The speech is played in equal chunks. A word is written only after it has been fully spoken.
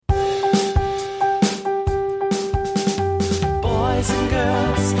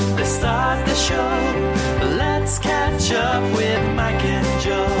show. Let's catch up with Mike and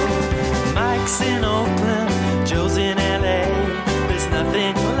Joe. Mike's in Oakland, Joe's in LA. There's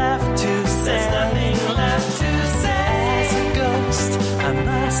nothing left to say. There's nothing left to say. As a ghost, I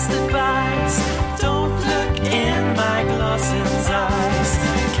must advise, don't look in Mike Lawson's eyes.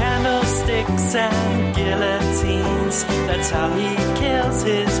 Candlesticks and guillotines, that's how he kills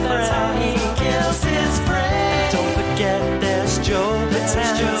his friends. That's how he kills his friends. Don't forget there's Joe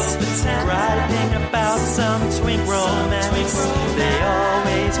Betance, writing about some twink romance. They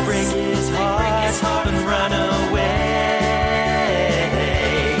always break his heart and run away.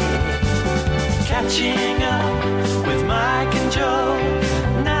 Catching up with Mike and Joe.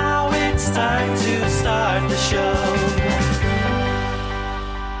 Now it's time to start the show.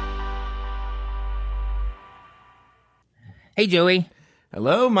 Hey, Joey.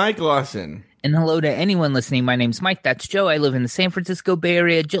 Hello, Mike Lawson. And hello to anyone listening. My name's Mike. That's Joe. I live in the San Francisco Bay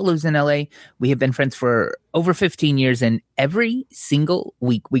Area. Joe lives in LA. We have been friends for over 15 years, and every single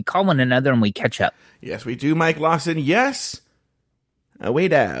week we call one another and we catch up. Yes, we do, Mike Lawson. Yes. We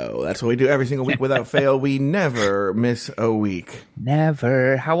do. That's what we do every single week without fail. We never miss a week.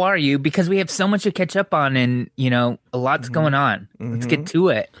 Never. How are you? Because we have so much to catch up on, and, you know, a lot's going on. Let's get to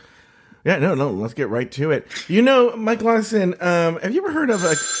it. Yeah, no, let's get right to it. You know, Mike Lawson, have you ever heard of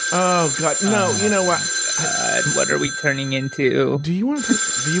oh, God, no, you know what? God, what are we turning into? Do you want to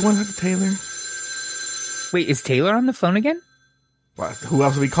talk to Taylor? Wait, is Taylor on the phone again? Well, who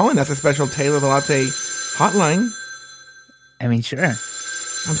else are we calling? That's a special Taylor the Latte hotline. I mean, sure. I'm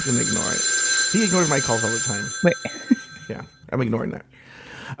just going to ignore it. He ignores my calls all the time. Wait. Yeah, I'm ignoring that.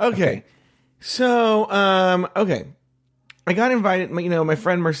 Okay. So, okay. I got invited, you know, my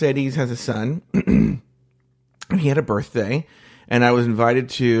friend Mercedes has a son. He had a birthday, and I was invited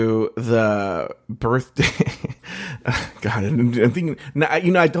to the birthday. God, I'm thinking,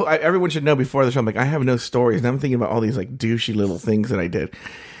 you know, everyone should know before the show, I'm like, I have no stories, and I'm thinking about all these, like, douchey little things that I did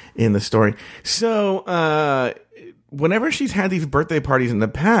in the story. So, whenever she's had these birthday parties in the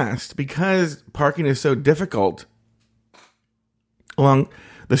past, because parking is so difficult along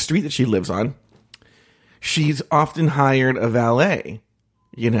the street that she lives on, she's often hired a valet,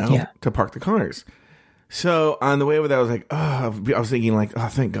 you know, to park the cars. So on the way over there, I was like, I was thinking like, oh,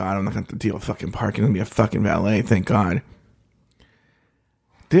 thank God I'm not going to have to deal with fucking parking. I'm going to be a fucking valet. Thank God.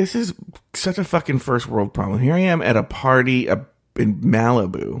 This is such a fucking first world problem. Here I am at a party in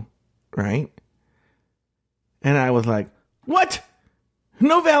Malibu, right? And I was like, what?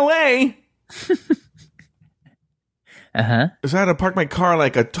 No valet? Uh-huh. So I had to park my car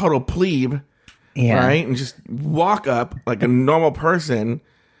like a total plebe. Yeah. Right? And just walk up like a normal person.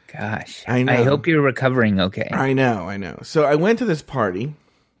 Gosh. I know. I hope you're recovering okay. I know. So I went to this party.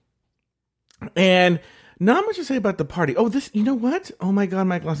 And not much to say about the party. Oh, you know what? Oh my God,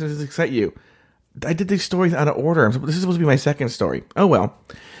 Mike Lawson, does this excite you? I did these stories out of order. This is supposed to be my second story. Oh, well.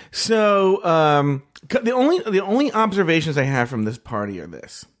 So, the only observations I have from this party are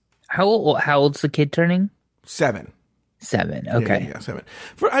this. How old's the kid turning? 7. 7. Okay. Yeah, 7.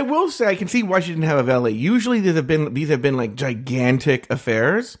 I will say I can see why she didn't have a valet. Usually these have been like gigantic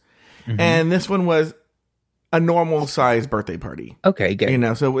affairs, and this one was a normal sized birthday party. Okay, good. You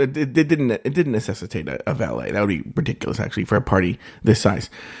know, so it didn't necessitate a valet. That would be ridiculous actually for a party this size.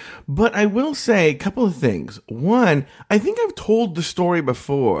 But I will say a couple of things. One, I think I've told the story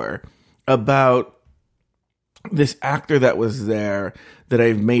before about this actor that was there that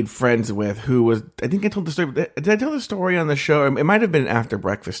I've made friends with, who was, I think I told the story. Did I tell the story on the show? It might have been an after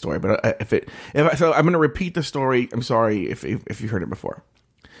breakfast story, but so I'm going to repeat the story. I'm sorry if you heard it before.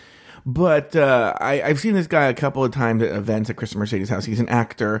 But I've seen this guy a couple of times at events at Chris Mercedes' house. He's an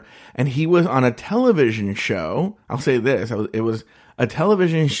actor, and he was on a television show. I'll say this. It was a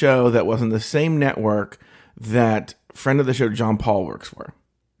television show that was on the same network that friend of the show John Paul works for.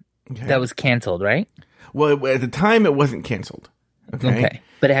 Okay? That was canceled, right? Well, at the time, it wasn't canceled. Okay.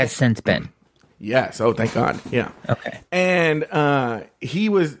 But it has since been. Yes. Oh, thank God. Yeah. Okay. And he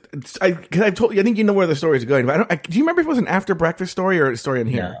was, because I told you, I think you know where the story is going. But do you remember if it was an after breakfast story or a story on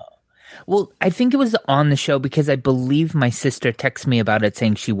here? No. Well, I think it was on the show because I believe my sister texted me about it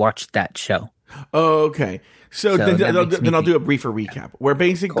saying she watched that show. Oh, okay. So then I'll do a briefer recap where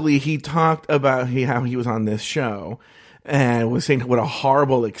basically he talked about how he was on this show and was saying what a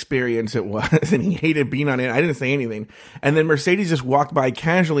horrible experience it was and he hated being on it. I didn't say anything. And then Mercedes just walked by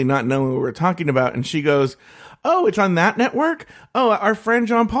casually, not knowing what we were talking about. And she goes, oh, it's on that network? Oh, our friend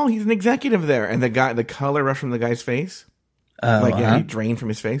John Paul, he's an executive there. And the color rushed from the guy's face. He drained from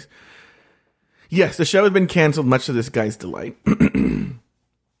his face. Yes, the show had been canceled, much to this guy's delight.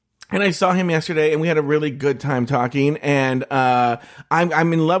 And I saw him yesterday, and we had a really good time talking. And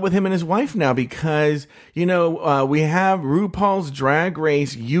I'm in love with him and his wife now because we have RuPaul's Drag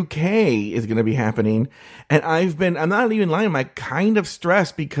Race UK is going to be happening, and I'm not even lying, I'm kind of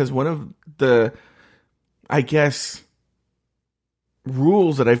stressed because one of the, I guess,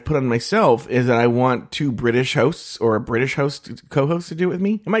 rules that I've put on myself is that I want 2 British hosts or a British host co-host to do it with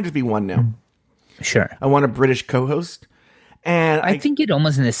me. It might just be one now. Sure, I want a British co-host. And I think it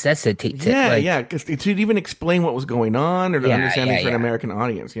almost necessitates it. Yeah, because to even explain what was going on or to understand it for an American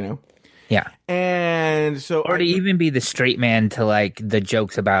audience, Yeah. And so... Or to even be the straight man to, like, the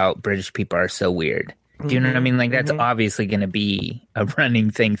jokes about British people are so weird. Do you know what I mean? Like, that's obviously going to be a running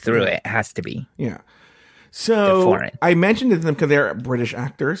thing through it. It has to be. Yeah. So I mentioned it to them because they're British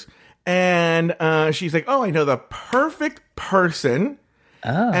actors. And she's like, oh, I know the perfect person.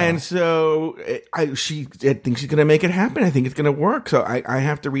 Oh. And so I think she's going to make it happen. I think it's going to work. So I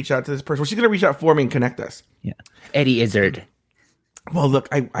have to reach out to this person. Well, she's going to reach out for me and connect us. Yeah. Eddie Izzard. Well, look,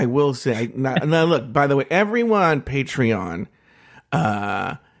 I will say, now look, by the way, everyone Patreon,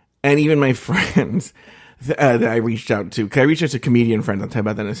 and even my friends that I reached out to, because I reached out to comedian friends. I'll tell you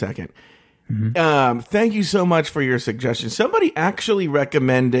about that in a second. Thank you so much for your suggestion. Somebody actually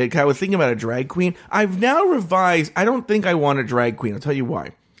recommended, I was thinking about a drag queen. I've now revised. I don't think I want a drag queen. I'll tell you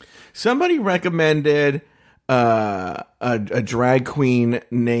why. Somebody recommended a drag queen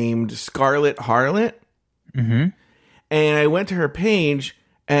named Scarlet Harlot. Mm-hmm. And I went to her page,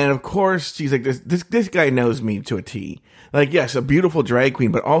 and of course, she's like, this guy knows me to a T. Like, yes, a beautiful drag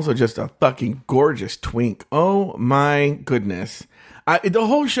queen, but also just a fucking gorgeous twink. Oh my goodness. The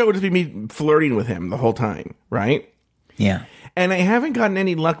whole show would just be me flirting with him the whole time, right? Yeah. And I haven't gotten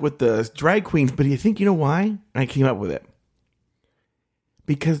any luck with the drag queens, but you think, you know why I came up with it?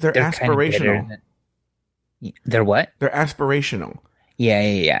 Because they're aspirational. They're what? They're aspirational.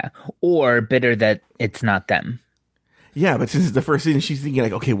 Yeah. Or bitter that it's not them. Yeah, but since it's the first season, she's thinking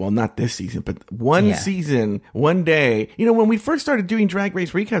like, okay, well, not this season, but one season, one day. When we first started doing Drag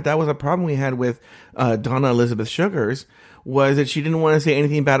Race Recap, that was a problem we had with Donna Elizabeth Sugars, was that she didn't want to say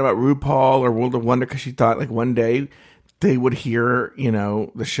anything bad about RuPaul or World of Wonder because she thought like one day they would hear,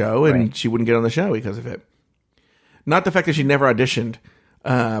 the show and she wouldn't get on the show because of it. Not the fact that she never auditioned,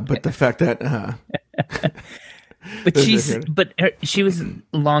 but the fact that... But she was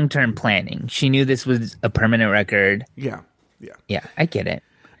long-term planning. She knew this was a permanent record. Yeah, I get it.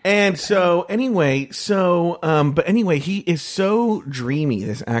 And so anyway, he is so dreamy.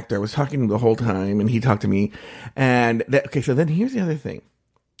 This actor, I was talking to him the whole time, and he talked to me. And so then here's the other thing: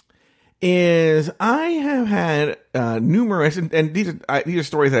 is I have had numerous, and these are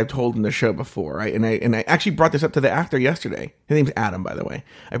stories that I've told in the show before. Right? And I actually brought this up to the actor yesterday. His name's Adam, by the way.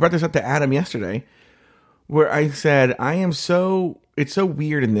 I brought this up to Adam yesterday, where I said, it's so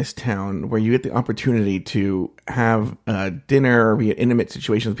weird in this town where you get the opportunity to have dinner or be in intimate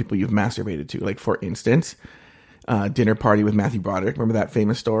situations with people you've masturbated to. Like, for instance, dinner party with Matthew Broderick. Remember that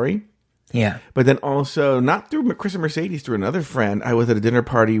famous story? Yeah. But then also, not through Chris and Mercedes, through another friend, I was at a dinner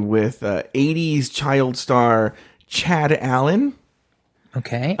party with 80s child star Chad Allen.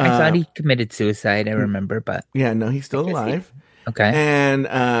 Okay. I thought he committed suicide, I remember, but... Yeah, no, he's still alive. Okay. And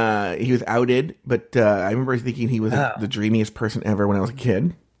he was outed, but I remember thinking he was the dreamiest person ever when I was a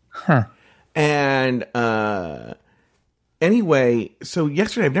kid. Huh. And anyway, so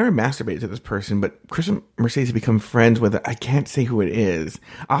yesterday, I've never masturbated to this person, but Chris and Mercedes have become friends with it. I can't say who it is.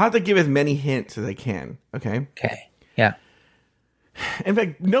 I'll have to give as many hints as I can, okay? Okay, yeah. In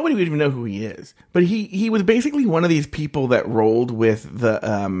fact, nobody would even know who he is. But he was basically one of these people that rolled with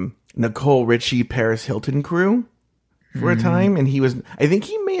the Nicole Richie, Paris Hilton crew for a time, and I think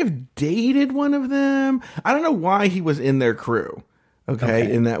he may have dated one of them. I don't know why he was in their crew,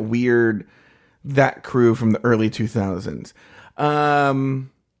 okay. In that crew from the early 2000s.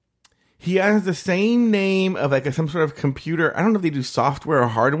 He has the same name of like some sort of computer. I don't know if they do software or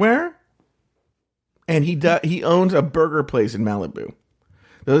hardware. And he owns a burger place in Malibu.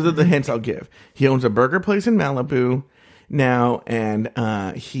 Those are the hints I'll give. He owns a burger place in Malibu now, and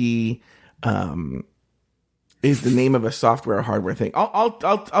he is the name of a software or hardware thing.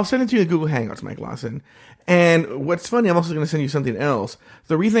 I'll send it to you in Google Hangouts, Mike Lawson. And what's funny, I'm also going to send you something else.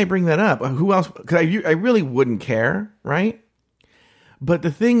 The reason I bring that up, who else? Because I really wouldn't care, right? But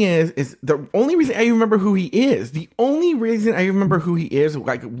the thing is the only reason I remember who he is,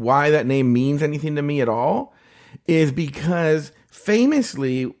 like why that name means anything to me at all, is because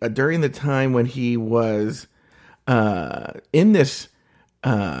famously during the time when he was in this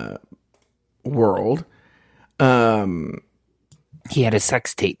world, he had a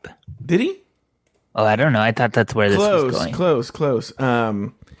sex tape. Did he? Oh, I don't know. I thought that's where this was going. Close.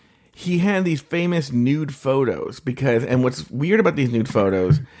 he had these famous nude photos and what's weird about these nude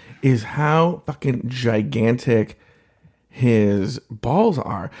photos is how fucking gigantic his balls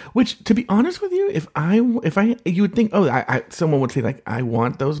are. Which, to be honest with you, if I, you would think, someone would say like, I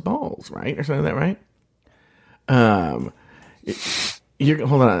want those balls, right, or something like that, right?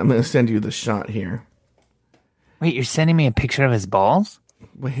 Hold on, I'm going to send you the shot here. Wait, you're sending me a picture of his balls?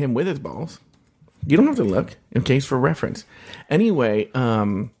 With him with his balls. You don't have to look, in case for reference. Anyway,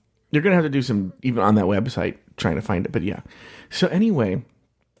 you're going to have to do some, even on that website, trying to find it. But yeah. So anyway,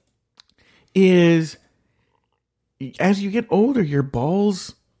 as you get older, your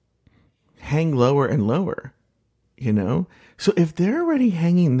balls hang lower and lower, you know? So if they're already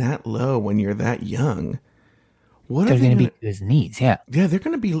hanging that low when you're that young, what they're are they going to be to his knees, yeah. Yeah, they're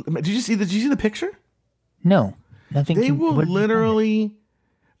going to be... Did you see the picture? No. Nothing. They will literally...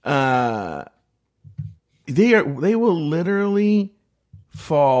 They will literally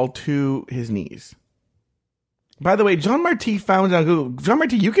fall to his knees. By the way, John Marty found on Google. John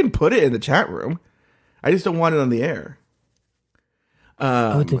Marty, you can put it in the chat room. I just don't want it on the air.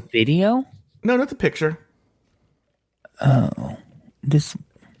 It's a video? No, not the picture. Oh, this.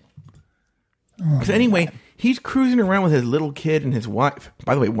 Oh, so anyway, he's cruising around with his little kid and his wife.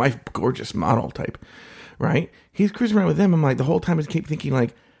 By the way, wife, gorgeous model type, right? He's cruising around with them. I'm like, the whole time I keep thinking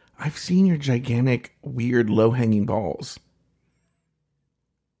like, I've seen your gigantic, weird, low-hanging balls.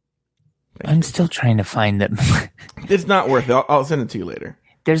 I'm still trying to find them. It's not worth it. I'll send it to you later.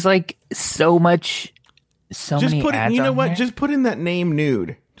 There's like so many ads. You know what? There. Just put in that name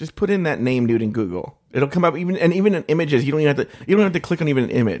nude. Just put in that name nude in Google. It'll come up even in images. You don't have to click on even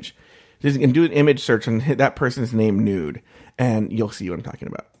an image. Just you can do an image search and hit that person's name nude, and you'll see what I'm talking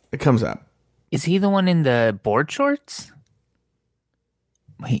about. It comes up. Is he the one in the board shorts?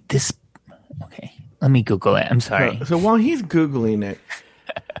 Wait, this. Okay, let me Google it. I'm sorry. So while he's Googling it,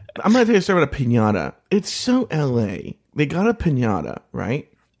 I'm going to tell you a story about a piñata. It's so LA. They got a piñata, right?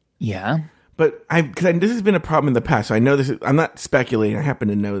 Yeah. But this has been a problem in the past. So I know this. I'm not speculating. I happen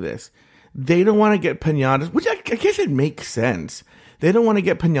to know this. They don't want to get piñatas, which I guess it makes sense. They don't want to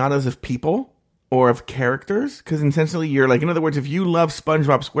get piñatas of people or of characters, because essentially you're like, in other words, if you love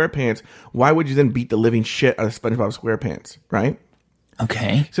SpongeBob SquarePants, why would you then beat the living shit out of SpongeBob SquarePants, right?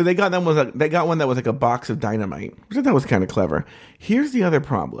 Okay. So they got one that was like a box of dynamite, which I thought was kind of clever. Here's the other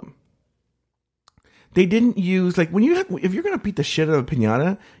problem. They didn't use, like, if you're going to beat the shit out of a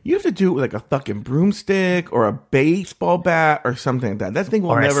piñata, you have to do it with like a fucking broomstick or a baseball bat or something like that. That thing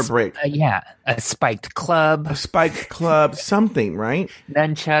will never break. A spiked club. Something, right?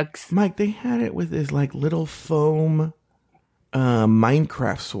 Nunchucks. Mike, they had it with this like little foam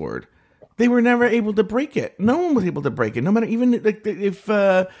Minecraft sword. They were never able to break it. No one was able to break it. No matter, even like if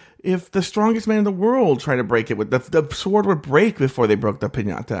the strongest man in the world tried to break it, the sword would break before they broke the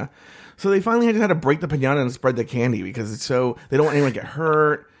piñata. So they finally had to break the piñata and spread the candy because it's so they don't want anyone to get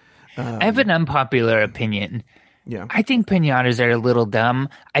hurt. I have an unpopular opinion. Yeah, I think piñatas are a little dumb.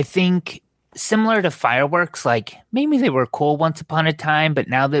 I think similar to fireworks, like maybe they were cool once upon a time, but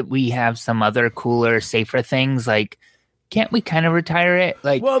now that we have some other cooler, safer things, like can't we kind of retire it?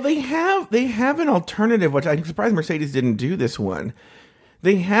 Like, well, they have an alternative, which I'm surprised Mercedes didn't do this one.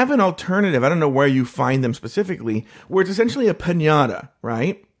 They have an alternative. I don't know where you find them specifically, where it's essentially a piñata,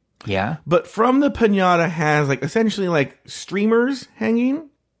 right? Yeah. But from the piñata has like essentially like streamers hanging.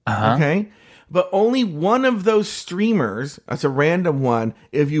 Uh-huh. Okay. But only one of those streamers, that's a random one,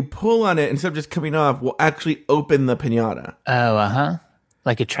 if you pull on it instead of just coming off, will actually open the piñata. Oh, uh-huh.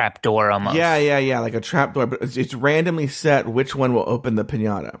 Like a trap door almost. Yeah, like a trap door, but it's randomly set which one will open the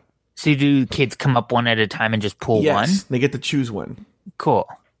piñata. So do kids come up one at a time and just pull one? Yes, they get to choose one. Cool.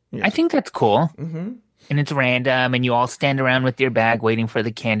 Yes. I think that's cool. Mm-hmm. And it's random, and you all stand around with your bag waiting for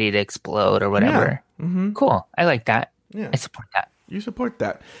the candy to explode or whatever. Yeah. Mm-hmm. Cool. I like that. Yeah. I support that. You support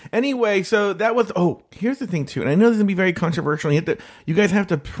that. Anyway, so that was... Oh, here's the thing, too. And I know this is going to be very controversial. You guys have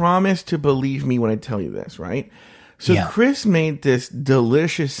to promise to believe me when I tell you this, right? So Chris made this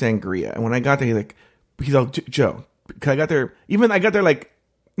delicious sangria. And when I got there, he's all, Joe, I got there, like,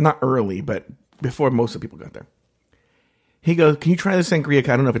 not early, but before most of the people got there. He goes, can you try this sangria?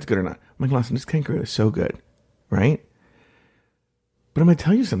 I don't know if it's good or not. I'm like, listen, this sangria is so good, right? But I'm going to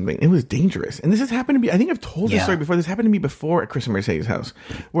tell you something. It was dangerous. And this has happened to me. I think I've told this story before. This happened to me before at Chris and Mercedes' house,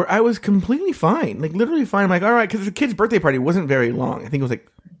 where I was completely fine, like literally fine. I'm like, all right, because the kid's birthday party wasn't very long. I think it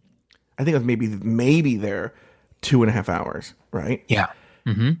was maybe there 2.5 hours, right? Yeah.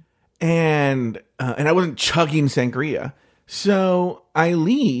 Mm-hmm. And I wasn't chugging sangria. So I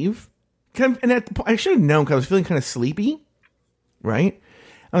leave. I should have known because I was feeling kind of sleepy, right?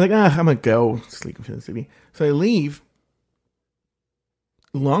 I was like, I'm going to go sleep. I'm feeling sleepy. So I leave.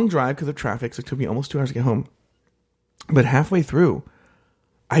 long drive because of traffic, so it took me almost 2 hours to get home. But halfway through,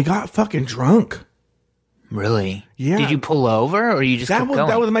 I got fucking drunk. Really? Yeah. Did you pull over or you just kept going?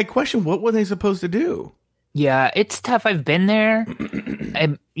 That was my question. What were they supposed to do? Yeah, it's tough. I've been there.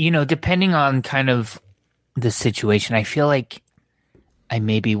 Depending on kind of the situation, I feel like I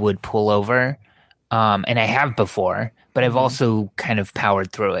maybe would pull over. And I have before, but I've also kind of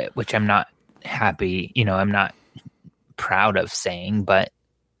powered through it, which I'm not happy. I'm not proud of saying, but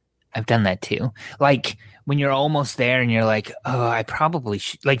I've done that too. Like when you're almost there and you're like, oh, I probably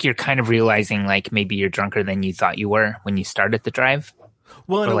should, like you're kind of realizing like maybe you're drunker than you thought you were when you started the drive.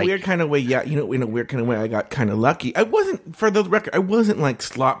 Well, in a weird kind of way, yeah. In a weird kind of way, I got kind of lucky. I wasn't, for the record, I wasn't like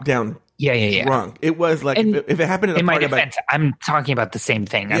slop down drunk. It was like, if it happened in my defense, I'm talking about the same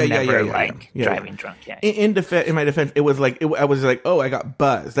thing. I'm never driving drunk. Yeah. In my defense, it was like, I was like, oh, I got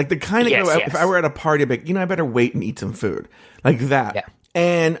buzzed. Like the kind of, if I were at a party, I'd be like, I better wait and eat some food. Like that. Yeah.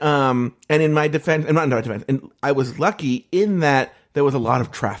 And in my defense, and not in my defense, and I was lucky in that there was a lot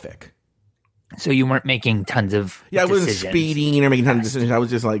of traffic. So you weren't making tons of I wasn't decisions. speeding or making tons of decisions. I was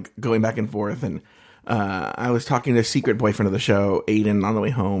just like going back and forth, and I was talking to a secret boyfriend of the show, Aiden, on the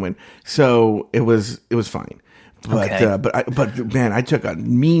way home, and so it was fine. But okay. but man, I took a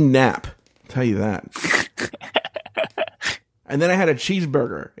mean nap. I'll tell you that. And then I had a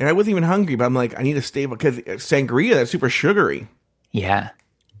cheeseburger, and I wasn't even hungry, but I'm like, I need a stable because sangria, that's super sugary. Yeah,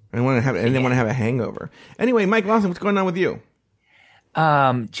 I want to have, and then want to have a hangover. Anyway, Mike Lawson, what's going on with you?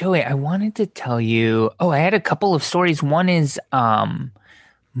 Joey, I wanted to tell you. Oh, I had a couple of stories. One is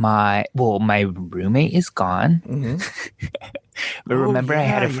my roommate is gone. Mm-hmm. But remember, I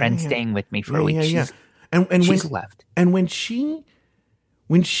had a friend staying with me for a week. And she's left. And when she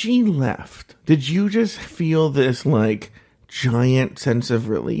left, did you just feel this like giant sense of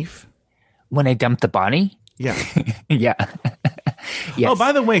relief? When I dumped the body? Yeah. Yeah. Yes. Oh,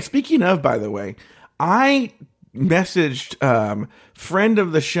 by the way, I messaged friend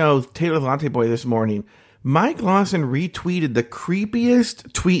of the show, Taylor Latte Boy, this morning. Mike Lawson retweeted the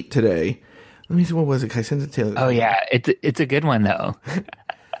creepiest tweet today. Let me see, what was it? I sent it to Taylor. Oh, yeah. It's a good one, though.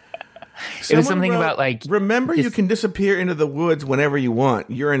 It was something about like... Remember, you can disappear into the woods whenever you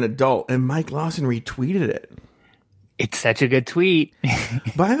want. You're an adult. And Mike Lawson retweeted it. It's such a good tweet.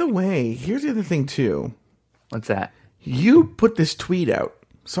 By the way, here's the other thing, too. What's that? You put this tweet out.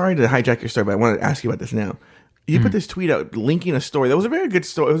 Sorry to hijack your story, but I wanted to ask you about this now. You put this tweet out linking a story. That was a very good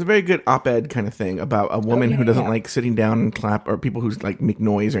story. It was a very good op-ed kind of thing about a woman who doesn't like sitting down and clap, or people who like make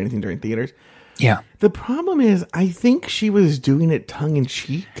noise or anything during theaters. Yeah. The problem is, I think she was doing it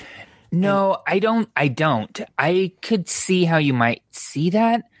tongue-in-cheek. No, I don't. I could see how you might see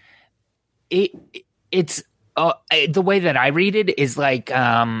that. It's the way that I read it is like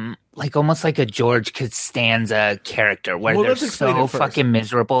almost like a George Costanza character where they're so fucking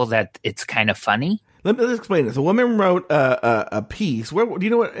miserable that it's kind of funny. Let's explain this. A woman wrote a piece. Where do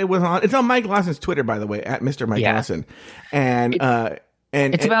you know what it was on? It's on Mike Lawson's Twitter, by the way, at Mr. Mike Lawson. And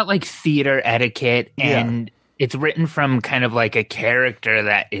it's about like theater etiquette, and it's written from kind of like a character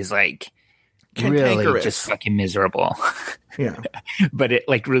that is like really just fucking miserable. Yeah. But it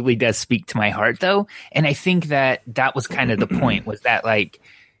like really does speak to my heart, though. And I think that was kind of the point, was that like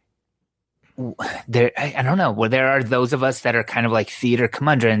there, I don't know, where there are those of us that are kind of like theater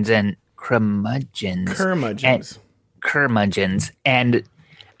curmudgeons. And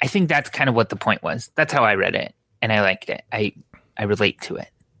I think that's kind of what the point was. That's how I read it, and I liked it. I relate to it.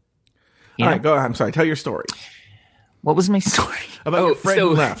 All right, go ahead. I'm sorry. Tell your story. What was my story? About your friend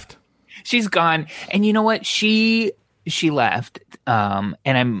who left. She's gone, and you know what? She left, and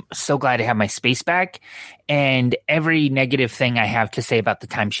I'm so glad to have my space back. And every negative thing I have to say about the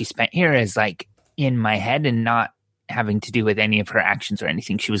time she spent here is like in my head and not having to do with any of her actions or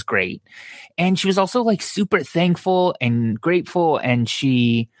anything. She was great. And she was also like super thankful and grateful. And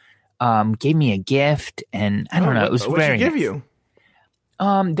she gave me a gift, and I don't know. It was what very did she give you?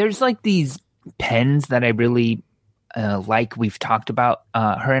 There's like these pens that I really like. We've talked about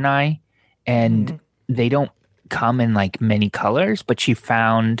her and I, and they don't come in like many colors, but she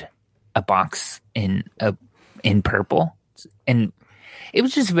found a box in purple, and it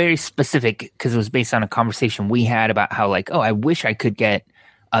was just very specific because it was based on a conversation we had about how like, oh, I wish I could get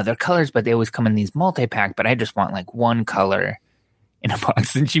other colors, but they always come in these multi-pack, but I just want like one color in a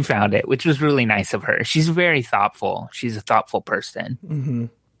box. And she found it, which was really nice of her. She's very thoughtful. She's a thoughtful person.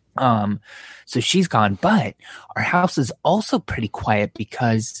 Mm-hmm. So she's gone, but our house is also pretty quiet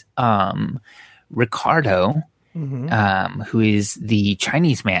because Ricardo, who is the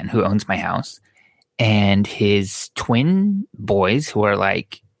Chinese man who owns my house, and his twin boys, who are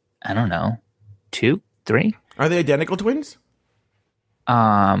like, I don't know, 2, 3. Are they identical twins?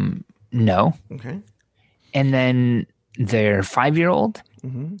 No. Okay. And then their 5-year-old,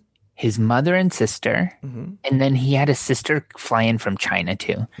 Mm-hmm. his mother and sister, Mm-hmm. and then he had a sister fly in from China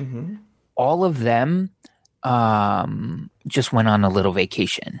too. Mm-hmm. All of them just went on a little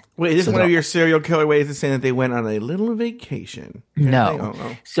vacation. Wait, is So one of the- your serial killer ways of saying that they went on a little vacation? No.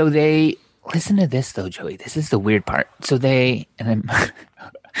 Oh. So they listen to this though, Joey. This is the weird part. So they, and I'm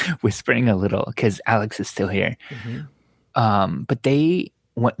whispering a little because Alex is still here. But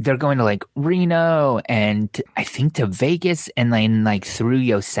they're going to like Reno and I think to Vegas and then like through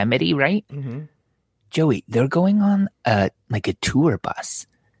Yosemite, right? Mm-hmm. Joey, they're going on like a tour bus,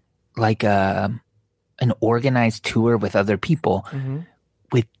 like an organized tour with other people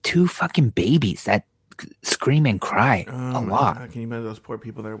with 2 fucking babies that scream and cry a lot. God, can you imagine those poor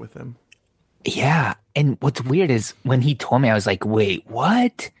people that are with them? Yeah. And what's weird is when he told me, I was like, wait,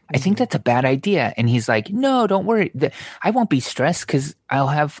 what? I think that's a bad idea. And he's like, no, don't worry. I won't be stressed because I'll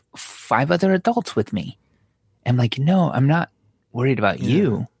have 5 other adults with me. I'm like, no, I'm not worried about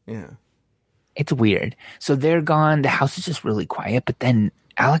you. Yeah. It's weird. So they're gone. The house is just really quiet. But then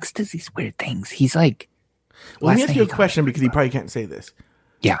Alex does these weird things. He's like, Well, let me last ask night you a he got- question because you probably can't say this.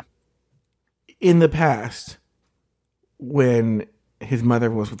 Yeah. In the past, when his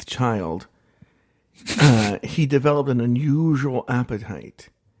mother was with child, he developed an unusual appetite.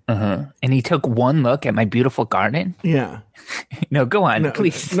 And he took one look at my beautiful garden. Yeah. No, go on,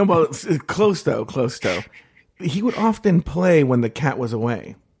 please. No, well, it's close though. He would often play when the cat was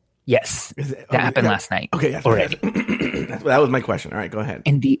away. Yes. That happened last night. Okay, yes, already. That was my question. All right, go ahead.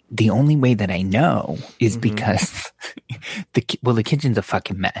 And the only way that I know is because the kitchen's a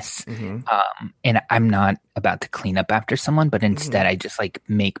fucking mess. And I'm not about to clean up after someone, but instead I just like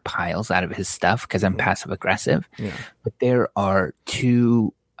make piles out of his stuff because I'm passive aggressive. Yeah. But there are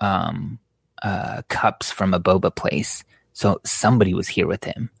 2 cups from a boba place. So somebody was here with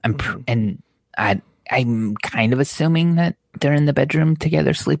him. I'm kind of assuming that they're in the bedroom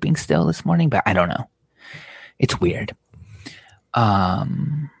together sleeping still this morning, but I don't know. It's weird.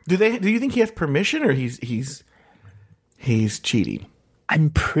 Do you think he has permission or he's cheating? I'm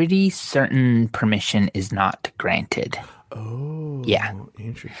pretty certain permission is not granted. Oh, Yeah.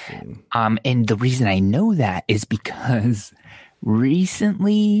 Interesting. And the reason I know that is because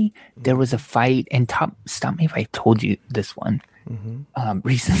recently there was a fight, and stop me if I told you this one.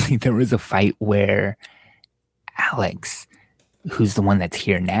 Recently there was a fight where Alex, who's the one that's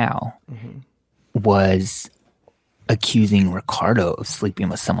here now, was accusing Ricardo of sleeping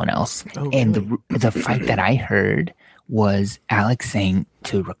with someone else. Oh, and really? the fight that I heard was Alex saying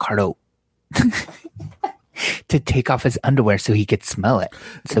to Ricardo to take off his underwear so he could smell it.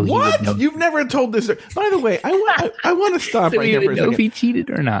 So he What? would know. You've never told this. By the way, I want to stop So right he here for would a know if second. he cheated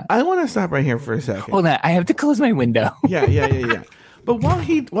or not. I want to stop right here for a second. Hold on, I have to close my window. Yeah. But while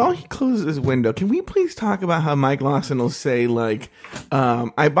he closes his window, can we please talk about how Mike Lawson will say like,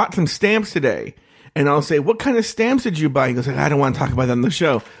 "I bought some stamps today," and I'll say, "What kind of stamps did you buy?" He goes, "I don't want to talk about that on the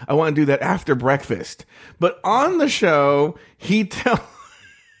show. I want to do that after breakfast." But on the show, he tells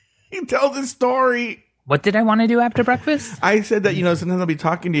a story. What did I want to do after breakfast? I said that, sometimes I'll be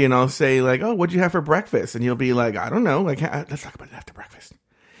talking to you and I'll say like, "Oh, what'd you have for breakfast?" And you'll be like, "I don't know. Like, let's talk about it after breakfast."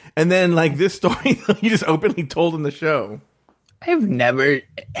 And then like this story, you just openly told in the show. I've never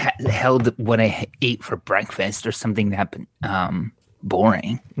held what I ate for breakfast or something that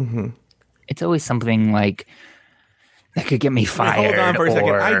boring. It's always something like that could get me fired. Hold on for a second.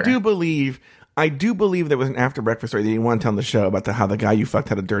 or- I do believe there was an after breakfast story that you want to tell on the show about how the guy you fucked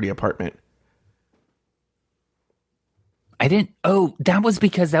had a dirty apartment. I didn't. Oh, that was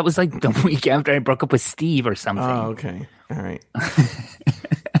because that was like the week after I broke up with Steve or something. Oh, okay. All right.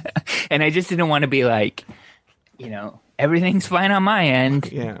 And I just didn't want to be like, everything's fine on my end.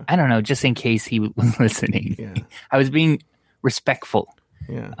 Yeah. I don't know, just in case he was listening. Yeah. I was being respectful.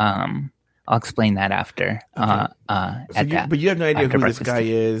 Yeah. I'll explain that after. But you have no idea after who this breakfast. guy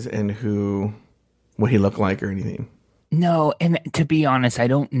is and what he looked like or anything. No, and to be honest, I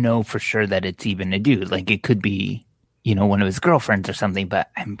don't know for sure that it's even a dude. Like it could be, one of his girlfriends or something, but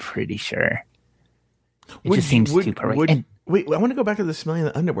I'm pretty sure. It just seems super right. And Wait, I want to go back to the smelling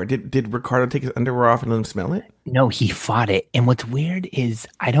of the underwear. Did Ricardo take his underwear off and let him smell it? no, he fought it. And what's weird is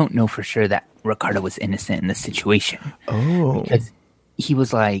I don't know for sure that Ricardo was innocent in this situation. Oh. Because he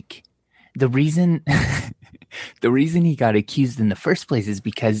was like, the reason he got accused in the first place is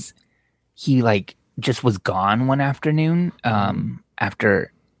because he like just was gone one afternoon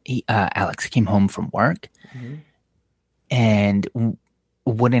after Alex came home from work and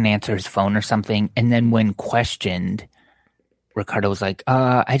wouldn't answer his phone or something. And then when questioned, Ricardo was like,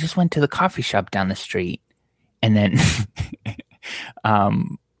 I just went to the coffee shop down the street. And then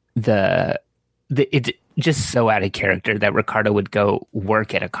It's just so out of character that Ricardo would go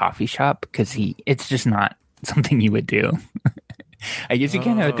work at a coffee shop because it's just not something you would do. I guess you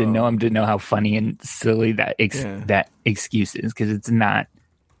kind of have to know him to know how funny and silly that excuse is, because it's not.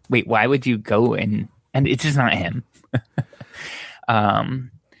 Wait, why would you go and it's just not him.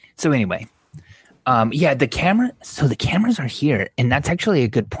 So anyway, the camera. So the cameras are here, and that's actually a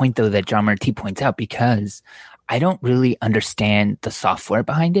good point though that John Marti points out, because I don't really understand the software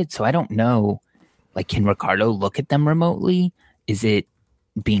behind it, so I don't know. Like, can Ricardo look at them remotely? Is it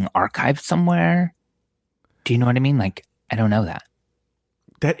being archived somewhere? Do you know what I mean? Like, I don't know that.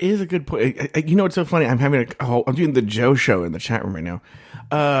 That is a good point. You know what's so funny? I'm doing the Joe show in the chat room right now.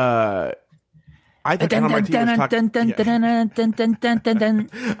 I thought John Marti was talking.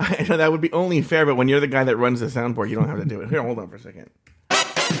 I know that would be only fair, but when you're the guy that runs the soundboard, you don't have to do it. Here, hold on for a second.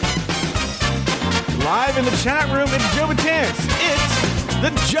 Live in the chat room, it's Joe Batance. It's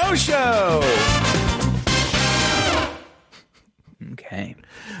the Joe Show. Okay.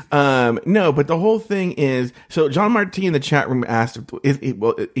 No, but the whole thing is, so John Marti in the chat room asked,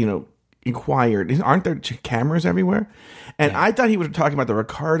 inquired, aren't there cameras everywhere? And I thought he was talking about the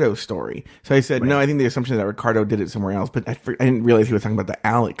Ricardo story. So I said, no, I think the assumption is that Ricardo did it somewhere else, but I didn't realize he was talking about the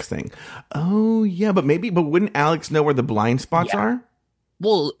Alex thing. Oh, yeah, but wouldn't Alex know where the blind spots are?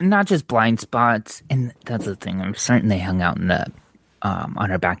 Well, not just blind spots, and that's the thing. I'm certain they hung out in the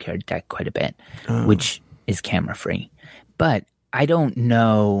on our backyard deck quite a bit, which is camera free. But I don't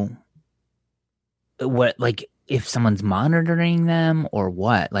know what, like, if someone's monitoring them or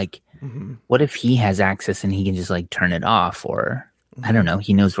what. Like, what if he has access and he can just like turn it off, or I don't know.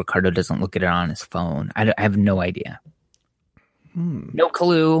 He knows Ricardo doesn't look at it on his phone. I have no idea. No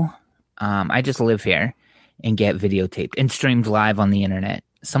clue. I just live here and get videotaped and streamed live on the internet.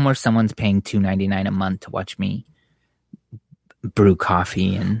 Somewhere someone's paying $2.99 a month to watch me brew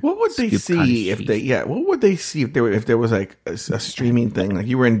coffee. And what would they see if they? What would they see if there was like a streaming thing, like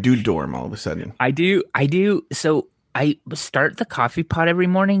you were in Dude Dorm all of a sudden? I do. So I start the coffee pot every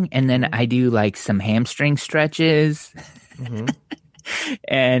morning, and then I do like some hamstring stretches,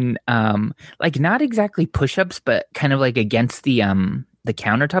 and like not exactly push-ups, but kind of like against the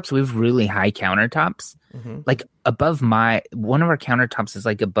countertops. We have really high countertops, like above one of our countertops is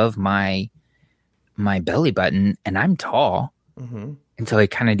like above my belly button, and I'm tall. And so I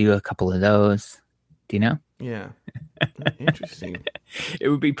kind of do a couple of those. Do you know? Yeah. Interesting. It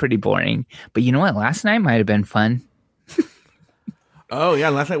would be pretty boring. But you know what? Last night might have been fun. Oh, yeah.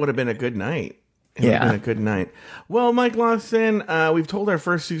 Last night would have been a good night. It would have been a good night. Well, Mike Lawson, we've told our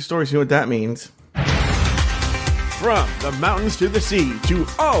first two stories. You know what that means? From the mountains to the sea to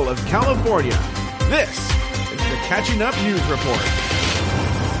all of California, this is the Catching Up News Report.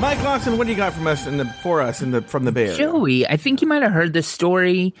 Mike Lawson, what do you got from the Bay Area? Joey, I think you might have heard this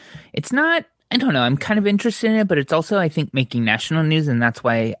story. It's not, I don't know, I'm kind of interested in it, but it's also, I think, making national news, and that's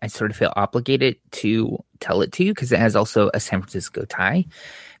why I sort of feel obligated to tell it to you, because it has also a San Francisco tie.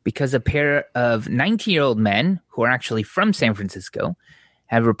 Because a pair of 19-year-old men, who are actually from San Francisco,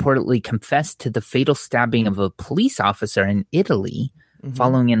 have reportedly confessed to the fatal stabbing of a police officer in Italy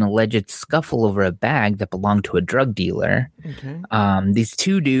following an alleged scuffle over a bag that belonged to a drug dealer. Okay. These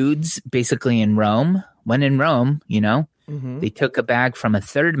two dudes, basically in Rome, they took a bag from a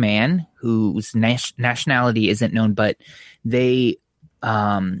third man whose nationality isn't known, but they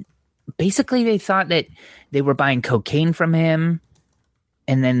basically they thought that they were buying cocaine from him,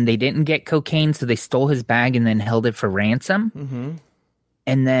 and then they didn't get cocaine, so they stole his bag and then held it for ransom.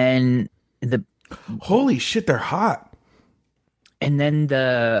 And then holy shit, they're hot. And then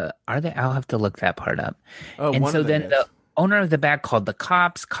I'll have to look that part up. Oh, and so then the owner of the bag called the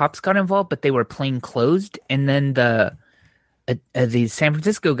cops. Cops got involved, but they were plain clothed. And then the San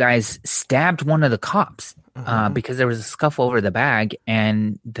Francisco guys stabbed one of the cops because there was a scuffle over the bag,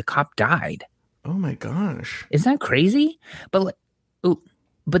 and the cop died. Oh my gosh! Isn't that crazy? But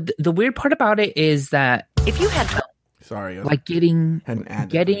the weird part about it is that if you had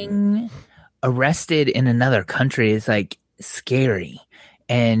getting arrested in another country is like scary,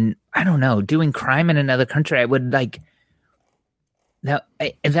 and I don't know, doing crime in another country, I would like that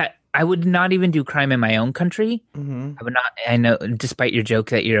I would not even do crime in my own country. I would not. I know, despite your joke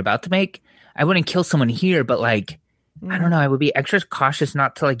that you're about to make, I wouldn't kill someone here, but like I don't know, I would be extra cautious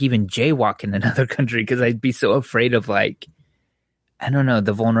not to like even jaywalk in another country, because I'd be so afraid of like, I don't know,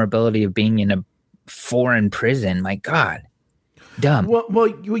 the vulnerability of being in a foreign prison. My God. Dumb. Well,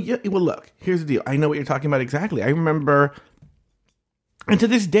 look, here's the deal. I know what you're talking about exactly. I remember, and to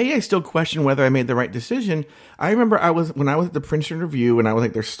this day, I still question whether I made the right decision. I remember when I was at the Princeton Review, and I was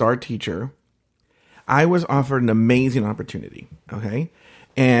like their star teacher, I was offered an amazing opportunity. Okay.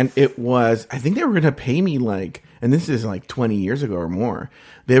 And it was, I think they were going to pay me like, and this is like 20 years ago or more.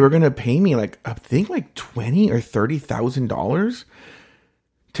 They were going to pay me like, I think like $20,000 or $30,000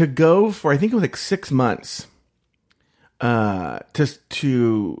 to go for, I think it was like 6 months,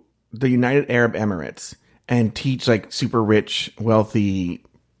 to the United Arab Emirates and teach like super rich, wealthy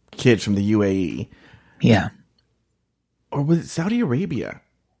kids from the UAE. Yeah. Or was it Saudi Arabia?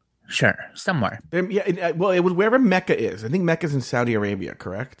 Sure. Somewhere. Well, it was wherever Mecca is. I think Mecca's in Saudi Arabia,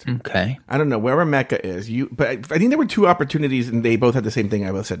 correct? Okay. I don't know wherever Mecca is. But I think there were two opportunities, and they both had the same thing.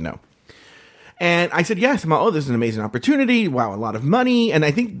 I both said no, and I said yes. I'm like, oh, this is an amazing opportunity. Wow, a lot of money, and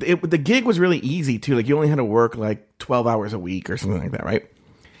I think the gig was really easy too. Like you only had to work like 12 hours a week or something like that, right?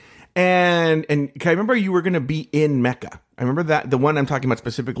 And I remember you were going to be in Mecca. I remember that the one I'm talking about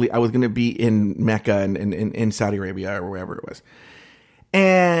specifically. I was going to be in Mecca and in Saudi Arabia or wherever it was.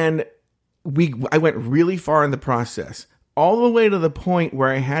 And I went really far in the process, all the way to the point where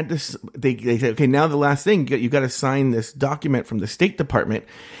I had to, they said, okay, now the last thing, you've got to sign this document from the State Department.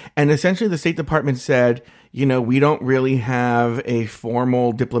 And essentially the State Department said, we don't really have a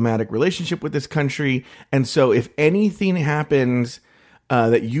formal diplomatic relationship with this country. And so if anything happens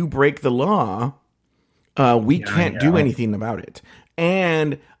that you break the law, we can't do anything about it.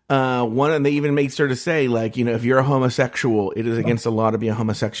 And and they even made sure to say, like, if you're a homosexual, it is against the law to be a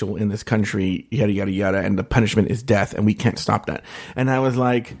homosexual in this country, yada, yada, yada, and the punishment is death, and we can't stop that. And I was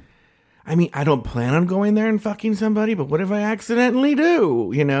like, I mean, I don't plan on going there and fucking somebody, but what if I accidentally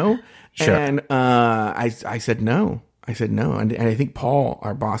do, Sure. And I said no. I said no. And I think Paul,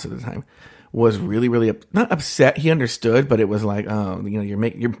 our boss at the time, was really, really not upset. He understood, but it was like, oh,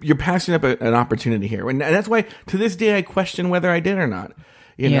 you're passing up an opportunity here. And that's why to this day I question whether I did or not.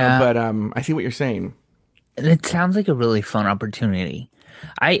 But I see what you're saying. And it sounds like a really fun opportunity.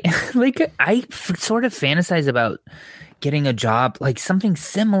 I sort of fantasize about getting a job, like something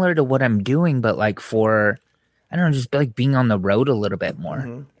similar to what I'm doing, but like for, I don't know, just like being on the road a little bit more.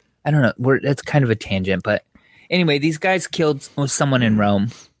 Mm-hmm. I don't know. That's kind of a tangent, but anyway, these guys killed someone in Rome.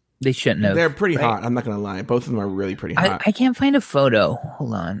 They shouldn't have. They're pretty hot. I'm not going to lie. Both of them are really pretty hot. I can't find a photo.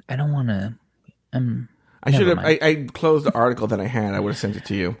 Hold on. I don't want to. I should have. I closed the article that I had. I would have sent it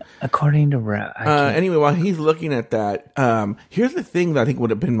to you. According to anyway, while he's looking at that, here's the thing that I think would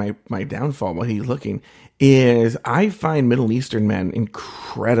have been my downfall while he's looking is I find Middle Eastern men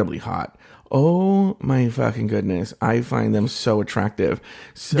incredibly hot. Oh my fucking goodness! I find them so attractive.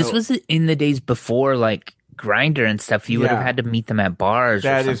 So, this was in the days before like Grindr and stuff. You would have had to meet them at bars.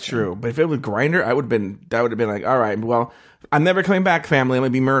 That is true. But if it was Grindr, that would have been like, all right, well, I'm never coming back, family. I'm gonna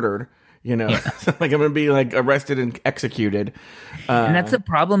be murdered. Like I'm going to be like arrested and executed. And that's the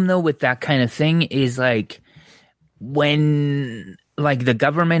problem though with that kind of thing is like when like the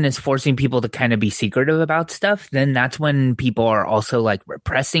government is forcing people to kind of be secretive about stuff, then that's when people are also like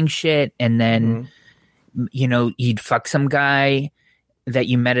repressing shit. And then, you'd fuck some guy that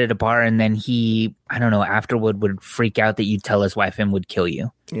you met at a bar and then he, I don't know, afterward would freak out that you'd tell his wife and would kill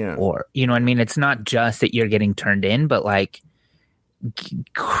you. Yeah. Or, you know what I mean? It's not just that you're getting turned in, but like,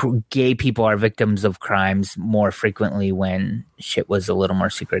 gay people are victims of crimes more frequently when shit was a little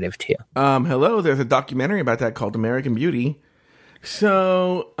more secretive too. Hello, there's a documentary about that called American Beauty.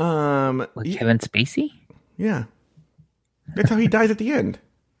 So, with Kevin Spacey? Yeah. That's how he dies at the end.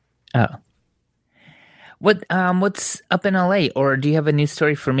 Oh. What's up in LA? Or do you have a news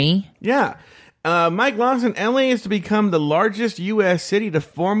story for me? Yeah. Mike Lawson, LA is to become the largest U.S. city to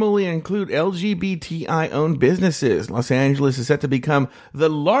formally include LGBTI-owned businesses. Los Angeles is set to become the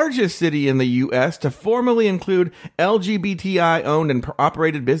largest city in the U.S. to formally include LGBTI-owned and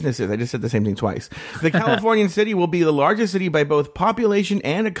operated businesses. I just said the same thing twice. The Californian city will be the largest city by both population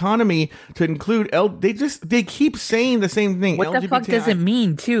and economy to include They keep saying the same thing. What the fuck does it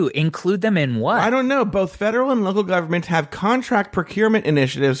mean, too? Include them in what? I don't know. Both federal and local governments have contract procurement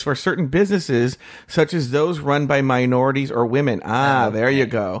initiatives for certain businesses, such as those run by minorities or women. Okay. There you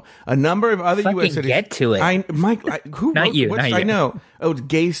go. A number of other U.S. cities. Get to it. Who? Not you. Not you. I know. Oh, it's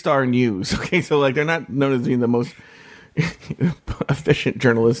Gay Star News. Okay, so like they're not known as being the most efficient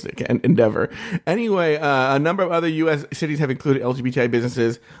journalistic endeavor. Anyway, a number of other U.S. cities have included LGBTI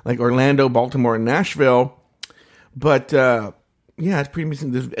businesses like Orlando, Baltimore, and Nashville. But yeah, it's pretty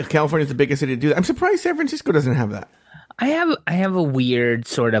amazing. California is the biggest city to do that. I'm surprised San Francisco doesn't have that. I have a weird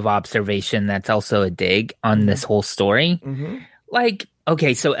sort of observation that's also a dig on this whole story. Mm-hmm. Like,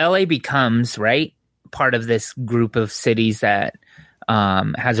 okay, so LA becomes, right, part of this group of cities that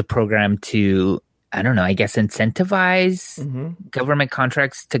has a program to, I don't know, I guess incentivize government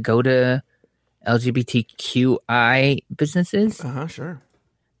contracts to go to LGBTQI businesses. Sure.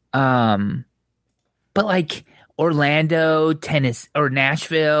 But like Orlando, Tennessee, or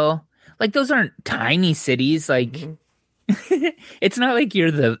Nashville, like those aren't tiny cities. Like it's not like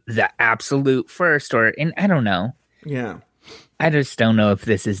you're the absolute first, and I don't know. Yeah. I just don't know if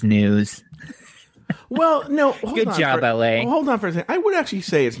this is news. Well, no. Good job, LA. Hold on for a second. I would actually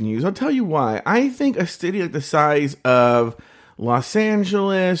say it's news. I'll tell you why. I think a city like the size of Los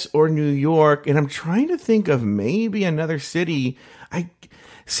Angeles or New York, and I'm trying to think of maybe another city.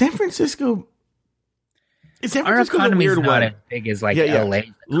 San Francisco. Our economy is not as big as like LA.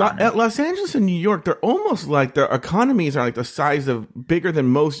 Los Angeles and New York, they're almost like their economies are like the size of bigger than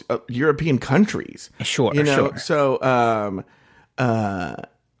most European countries. Sure, sure. So,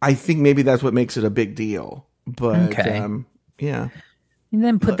 I think maybe that's what makes it a big deal. But yeah, and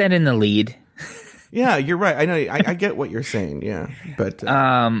then put that in the lead. Yeah, you're right. I know. I get what you're saying. Yeah, but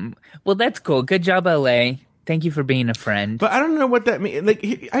well, that's cool. Good job, LA. Thank you for being a friend. But I don't know what that means. Like,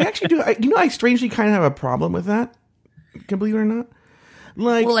 I actually do. I strangely kind of have a problem with that. Can believe it or not.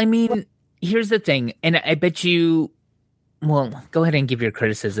 Like, well, I mean, here's the thing, and I bet you. Well, go ahead and give your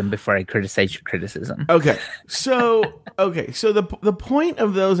criticism before I criticize your criticism. Okay. So the point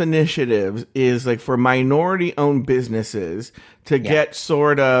of those initiatives is like for minority-owned businesses to get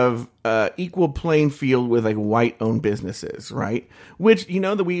sort of equal playing field with like white-owned businesses, right? Which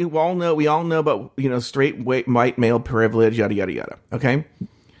that we all know about straight white male privilege, yada yada yada. Okay.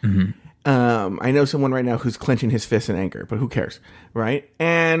 Mm-hmm. I know someone right now who's clenching his fists in anger, but who cares, right?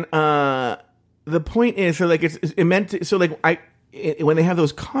 And the point is, so like it's meant to, so like when they have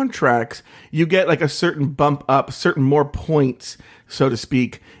those contracts, you get like a certain bump up, certain more points, so to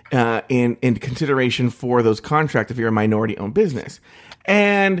speak, in consideration for those contracts if you're a minority-owned business.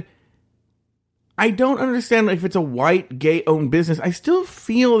 And I don't understand if it's a white gay-owned business. I still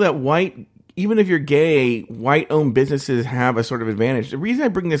feel that even if you're gay, white-owned businesses have a sort of advantage. The reason I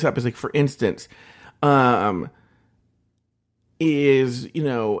bring this up is like, for instance, is,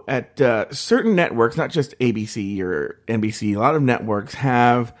 at certain networks, not just ABC or NBC, a lot of networks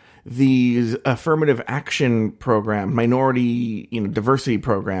have these affirmative action programs, minority, diversity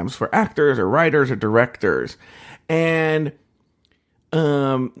programs for actors or writers or directors. And,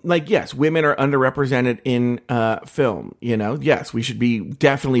 yes, women are underrepresented in film, yes, we should be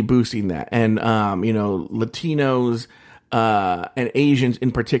definitely boosting that. And, Latinos and Asians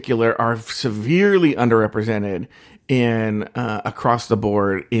in particular are severely underrepresented in across the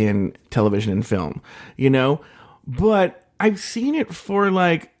board in television and film, but I've seen it for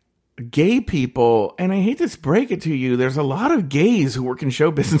like gay people, and I hate to break it to you, there's a lot of gays who work in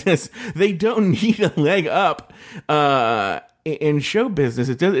show business. They don't need a leg up in show business.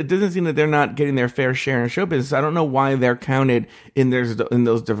 It doesn't seem that they're not getting their fair share in show business. I don't know why they're counted in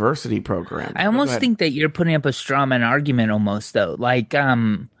those diversity programs. I almost think that you're putting up a straw man argument almost, though. Like,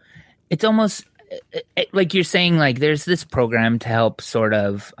 it's almost like you're saying, like, there's this program to help sort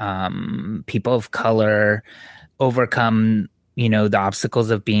of people of color overcome, the obstacles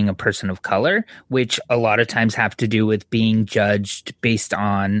of being a person of color, which a lot of times have to do with being judged based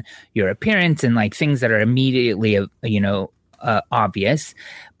on your appearance and like things that are immediately, obvious.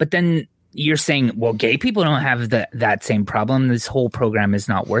 But then you're saying, well, gay people don't have that same problem. This whole program is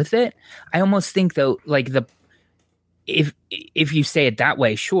not worth it. I almost think, though, like if you say it that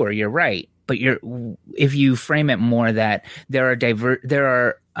way, sure, you're right. But if you frame it more that there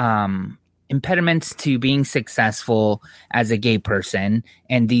are impediments to being successful as a gay person,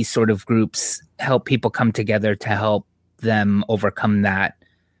 and these sort of groups help people come together to help them overcome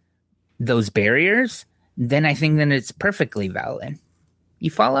those barriers, then I think that it's perfectly valid.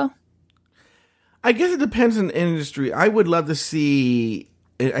 You follow? I guess it depends on the industry. I would love to see,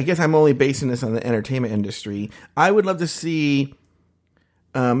 I guess I'm only basing this on the entertainment industry. I would love to see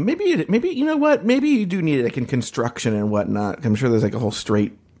maybe you know what? Maybe you do need it like in construction and whatnot. I'm sure there's like a whole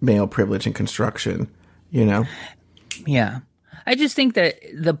straight male privilege in construction, Yeah. I just think that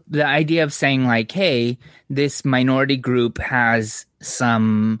the idea of saying like, hey, this minority group has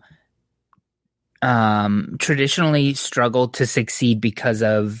some traditionally struggled to succeed because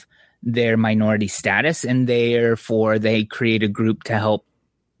of their minority status, and therefore they create a group to help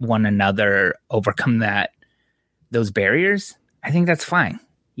one another overcome those barriers. I think that's fine,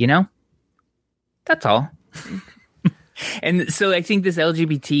 That's all. And so I think this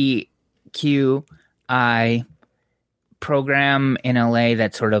LGBTQI program in LA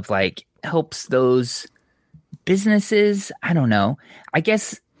that sort of like helps those businesses, I don't know. I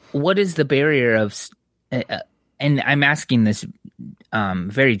guess, what is the barrier of, and I'm asking this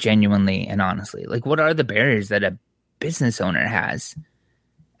very genuinely and honestly, like, what are the barriers that a business owner has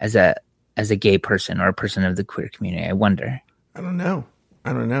as a gay person or a person of the queer community? I wonder. I don't know.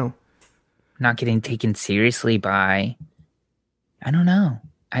 not getting taken seriously by, I don't know.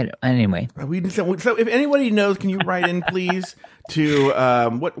 Anyway. So if anybody knows, can you write in, please, to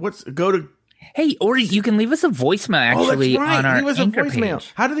go to. Hey, or you can leave us a voicemail actually on our leave us Anchor a voicemail.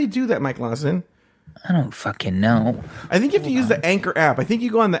 page. How do they do that, Mike Lawson? I don't fucking know. I think you have to use the Anchor app. I think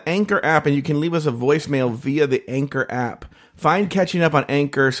you go on the Anchor app and you can leave us a voicemail via the Anchor app. Find Catching Up on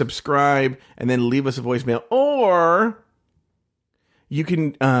Anchor, subscribe, and then leave us a voicemail. Or you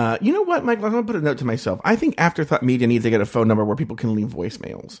can, you know what, Mike? I'm going to put a note to myself. I think Afterthought Media needs to get a phone number where people can leave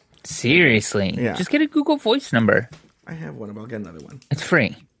voicemails. Seriously. Yeah. Just get a Google Voice number. I have one, but I'll get another one. It's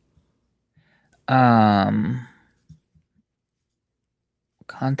free.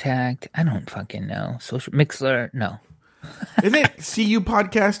 Contact. I don't fucking know. Social Mixler. No. Is it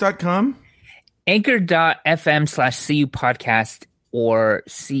cupodcast.com? Anchor.fm/CU podcast or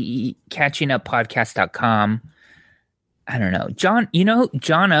catchinguppodcast.com. I don't know. John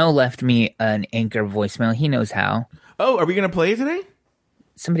O left me an Anchor voicemail. He knows how. Oh, are we going to play it today?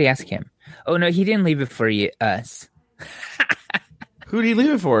 Somebody ask him. Oh, no, he didn't leave it for us. Who did he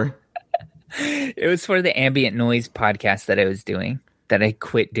leave it for? It was for the ambient noise podcast that I was doing, that I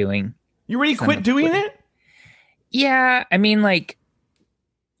quit doing. You already quit doing it? Yeah, I mean, like,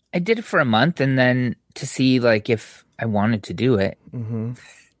 I did it for a month and then to see, like, if I wanted to do it. Mm-hmm.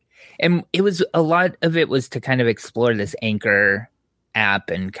 And it was, a lot of it was to kind of explore this Anchor app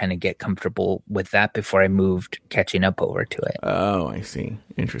and kind of get comfortable with that before I moved Catching Up over to it. Oh, I see.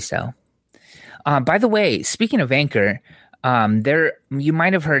 Interesting. So, by the way, speaking of Anchor, you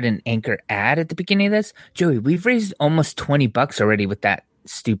might have heard an Anchor ad at the beginning of this. Joey, we've raised almost $20 already with that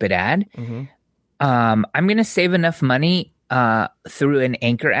stupid ad. Mm-hmm. I'm going to save enough money through an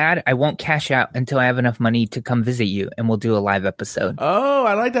Anchor ad. I won't cash out until I have enough money to come visit you, and we'll do a live episode. Oh,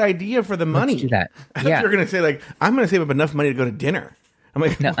 I like the idea for the money. Let's do that. I thought you were going to say, like, I'm going to save up enough money to go to dinner. I'm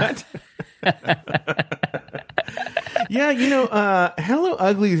like, No. what? Yeah, Hello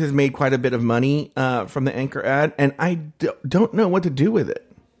Uglies has made quite a bit of money from the Anchor ad, and I don't know what to do with it.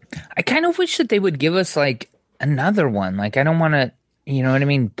 I kind of wish that they would give us, like, another one. Like, I don't want to, you know what I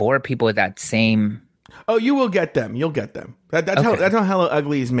mean, bore people with that same... Oh, you will get them. You'll get them. That's Okay. how Hello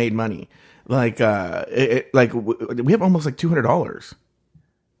Uglies made money. Like, we have almost like $200.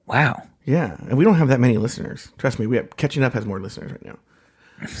 Wow. Yeah, and we don't have that many listeners. Trust me, Catching Up has more listeners right now.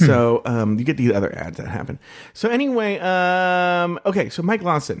 So you get the other ads that happen. So anyway, okay. So Mike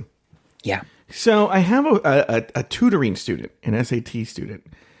Lawson. Yeah. So I have a tutoring student, an SAT student,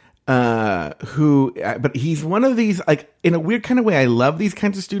 but he's one of these, like, in a weird kind of way. I love these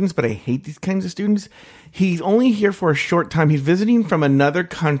kinds of students, but I hate these kinds of students. He's only here for a short time. He's visiting from another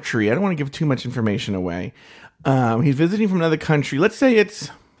country. I don't want to give too much information away. He's visiting from another country. Let's say it's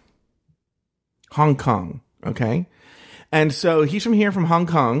Hong Kong. Okay. And so he's from Hong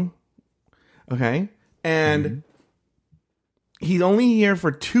Kong. Okay. And he's only here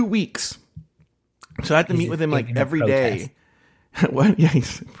for 2 weeks. So I have to meet with him like every day. What? Yeah,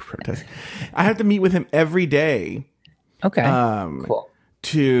 he's protest. I have to meet with him every day. Okay. Cool.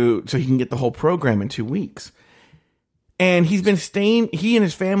 So he can get the whole program in 2 weeks. And he and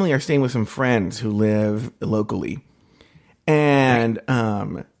his family are staying with some friends who live locally. And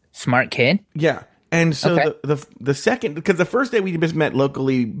Smart kid. yeah. And so Okay. the second, because the first day we just met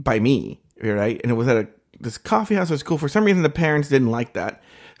locally by me, right? And it was at this coffee house at school. For some reason, the parents didn't like that.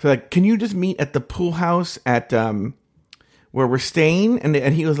 So like, can you just meet at the pool house at where we're staying? And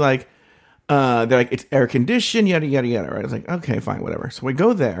he was like, they're like, it's air conditioned, yada yada yada. Right? I was like, okay, fine, whatever. So we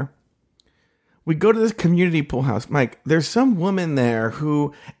go there. We go to this community pool house. Mike, there's some woman there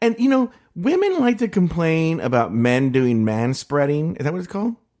who, and women like to about men doing man spreading. Is that what it's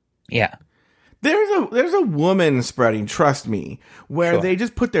called? Yeah. There's a woman spreading, trust me, where Sure. they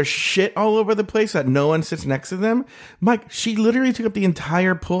just put their shit all over the place that no one sits next to them. Mike, she literally took up the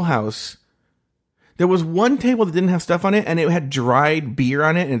entire pool house. There was one table that didn't have stuff on it, and it had dried beer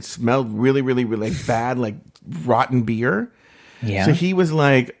on it, and it smelled really, really, really bad, like rotten beer. Yeah. So he was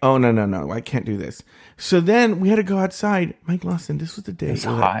like, oh, no, I can't do this. So then we had to go outside. Mike Lawson, this was the day. It's it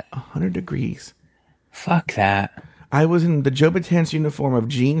was hot. 100 degrees. Fuck that. I was in the Joe Batanz uniform of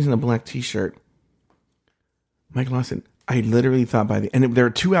jeans and a black t-shirt. Mike Lawson, I literally thought and there are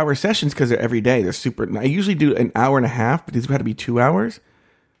 2 hour sessions because they're every day. They're super. I usually do an hour and a half, but these had to be 2 hours.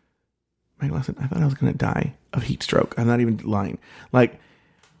 Mike Lawson, I thought I was going to die of heat stroke. I'm not even lying. Like,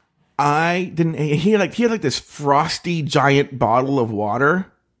 I didn't, he had this frosty giant bottle of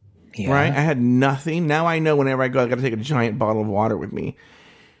water, Yeah. right? I had nothing. Now I know whenever I go, I got to take a giant bottle of water with me.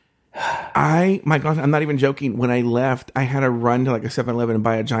 My God, I'm not even joking. When I left, I had to run to like a 7-Eleven and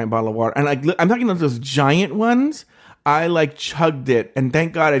buy a giant bottle of water. And I'm talking about those giant ones. I like chugged it, and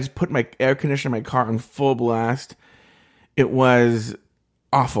thank God I just put my air conditioner in my car on full blast. It was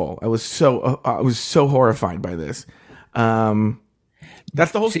awful. I was so horrified by this.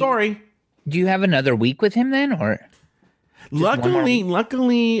 That's the whole story. Do you have another week with him then, or?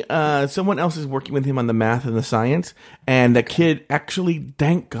 Luckily, someone else is working with him on the math and the science, and the kid actually,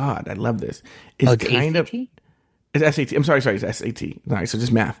 thank God, I love this. Is it's kind ACT? of it's SAT. I'm sorry, it's SAT. All right, so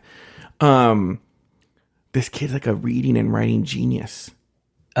just math. This kid's like a reading and writing genius.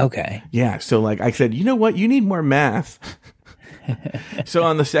 Okay. Yeah, so like I said, you know what? You need more math. So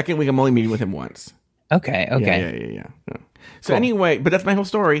on the second week, I'm only meeting with him once. Okay. Yeah. So anyway, but that's my whole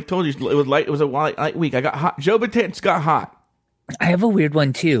story. Told you it was light. It was a light week. I got hot. Joe Batitz got hot. I have a weird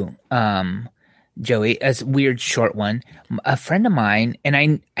one too, Joey. A weird short one. A friend of mine,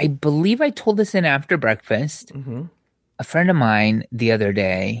 and I believe I told this in After Breakfast. Mm-hmm. A friend of mine the other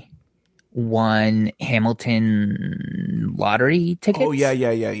day won Hamilton lottery tickets. Oh yeah.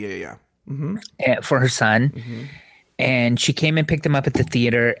 Mm-hmm. For her son, Mm-hmm. and she came and picked him up at the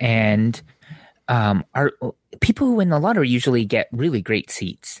theater. And our people who win the lottery usually get really great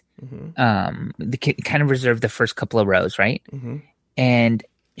seats. Mm-hmm. They kind of reserve the first couple of rows, right? Mm-hmm. And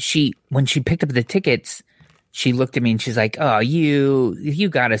when she picked up the tickets, she looked at me and she's like, "Oh, you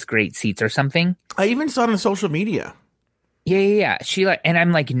got us great seats or something." I even saw it on social media. Yeah. And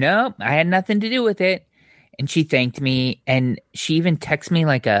I'm like, "No, I had nothing to do with it." And she thanked me, and she even texted me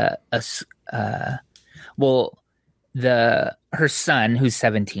like her son, who's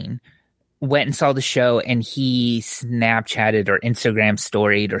 17, went and saw the show, and he Snapchatted or Instagram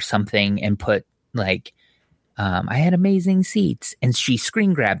storied or something and put like, I had amazing seats. And she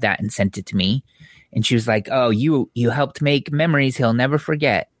screen grabbed that and sent it to me. And she was like, "Oh, you helped make memories he'll never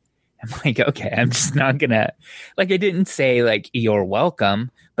forget." I'm like, okay, I'm just not gonna, like, I didn't say like, "You're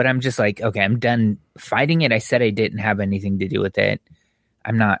welcome," but I'm just like, okay, I'm done fighting it. I said I didn't have anything to do with it.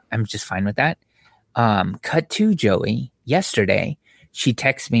 I'm just fine with that. Cut to Joey yesterday. She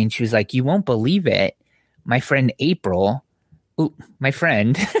texted me and she was like, "You won't believe it. My friend April," my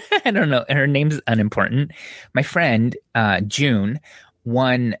friend, I don't know, her name's unimportant. My friend, June,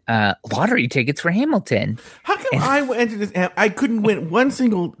 won lottery tickets for Hamilton. How come I entered this? I couldn't win one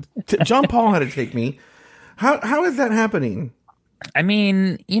single. John Paul had to take me. How is that happening? I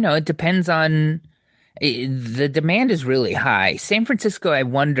mean, it depends on the demand is really high. San Francisco, I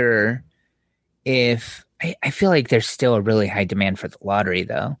wonder if I feel like there's still a really high demand for the lottery,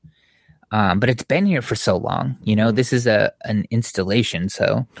 though. But it's been here for so long. This is an installation.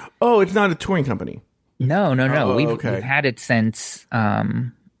 So, it's not a touring company. No. Oh, We've okay. had it since I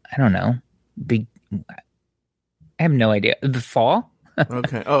don't know. I have no idea. The fall.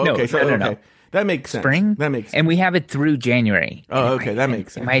 Okay. Oh, No, okay. So no. okay, that makes sense. Spring. That makes sense. And we have it through January. Oh, okay. That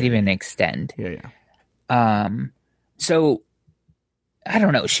makes sense. It might even extend. Yeah. So I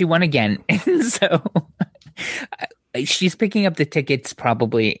don't know. She won again, and so she's picking up the tickets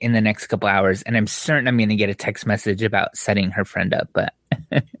probably in the next couple hours, and I'm certain I'm going to get a text message about setting her friend up, but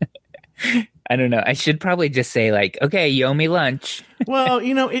I don't know. I should probably just say like, "Okay, you owe me lunch." Well,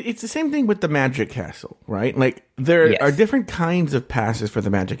 it's the same thing with the Magic Castle, right? Like there are different kinds of passes for the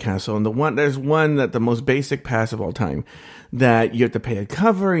Magic Castle, and there's one that the most basic pass of all time that you have to pay a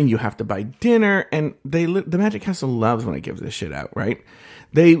cover and you have to buy dinner, and the Magic Castle loves when I give this shit out, right?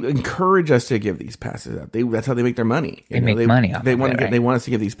 They encourage us to give these passes out. That's how they make their money. They make money off They of want it, to right? They want us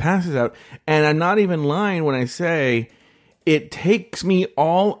to give these passes out, and I'm not even lying when I say it takes me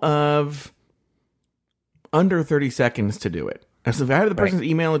all of under 30 seconds to do it. And so if I have the person's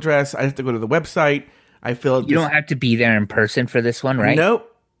email address, I have to go to the website. I fill out You don't have to be there in person for this one, right? Nope.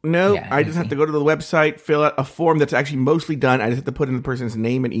 Yeah, I just have to go to the website, fill out a form that's actually mostly done. I just have to put in the person's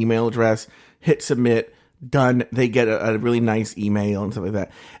name and email address, hit submit, done. They get a really nice email and stuff like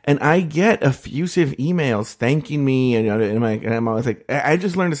that. And I get effusive emails thanking me, and I'm always like, I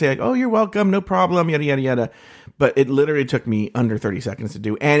just learned to say like, "Oh, you're welcome, no problem," yada yada yada. But it literally took me under 30 seconds to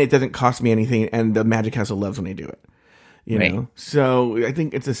do, and it doesn't cost me anything. And the Magic Castle loves when I do it. You know, so I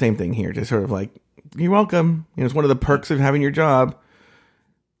think it's the same thing here. Just sort of like, "You're welcome." It's one of the perks of having your job.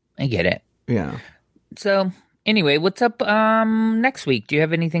 I get it. Yeah. So anyway, what's up next week? Do you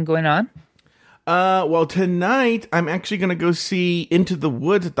have anything going on? Well, tonight I'm actually going to go see Into the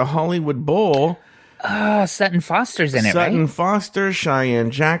Woods at the Hollywood Bowl. Sutton Foster's in it, Sutton right? Foster, Cheyenne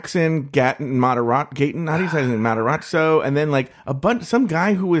Jackson, Gatton Gayton, how do you say his name? Matarazzo, and then like some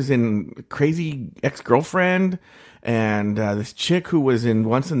guy who was in Crazy Ex-Girlfriend, and this chick who was in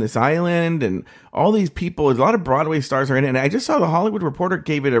Once in This Island, and all these people. A lot of Broadway stars are in it, and I just saw the Hollywood Reporter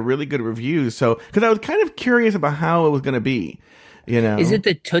gave it a really good review. So, because I was kind of curious about how it was going to be, Is it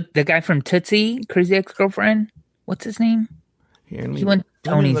the guy from Tootsie, Crazy Ex-Girlfriend? what's his name? Here, He won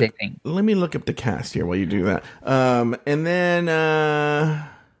Tony's, I think. Let me look up the cast here while you do that. And then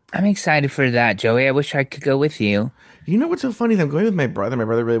I'm excited for that, Joey. I wish I could go with you. you know what's so funny? I'm going with my brother. My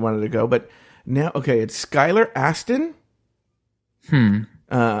brother really wanted to go, but now it's Skylar Astin.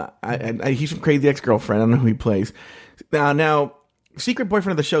 He's from Crazy Ex-Girlfriend. I don't know who he plays. Now, secret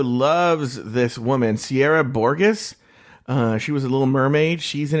boyfriend of the show loves this woman, Sierra Borges. She was a Little Mermaid.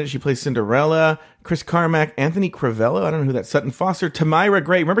 She's in it. She plays Cinderella. Chris Carmack, Anthony Crivello. I don't know who that. Sutton Foster, Tamira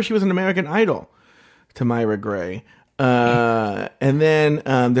Gray. Remember, she was an American Idol. Tamira Gray. And then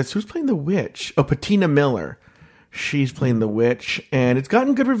that's who's playing the witch. Oh, Patina Miller. She's playing the witch, and it's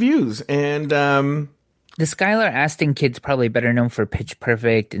gotten good reviews. And the Skylar Astin kid's probably better known for Pitch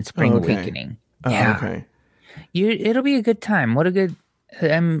Perfect and Spring Awakening. Yeah. Okay. It'll be a good time. What a good.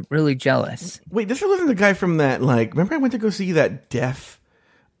 I'm really jealous. Wait, this wasn't the guy from that. Remember I went to go see that Deaf.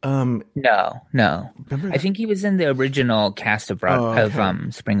 No. I think he was in the original cast of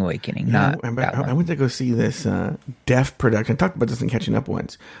Spring Awakening. Not that one. I went to go see this Deaf production. I talked about this in Catching Up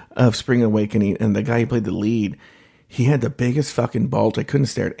once of Spring Awakening, and the guy who played the lead, he had the biggest fucking bulge. I couldn't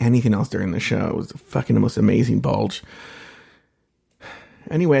stare at anything else during the show. It was fucking the most amazing bulge.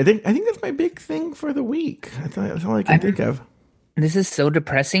 Anyway, I think that's my big thing for the week. That's all I can think of. This is so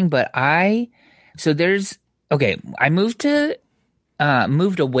depressing, but I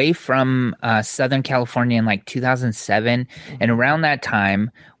moved away from Southern California in like 2007. And around that time,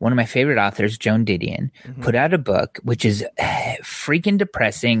 one of my favorite authors, Joan Didion, put out a book, which is freaking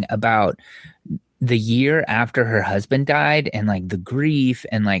depressing, about the year after her husband died and like the grief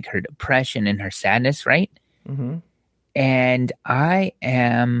and like her depression and her sadness. Right. Mm-hmm. And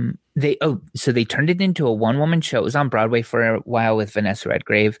so they turned it into a one-woman show. It was on Broadway for a while with Vanessa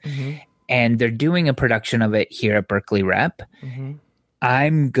Redgrave. Mm-hmm. And they're doing a production of it here at Berkeley Rep. Mm-hmm.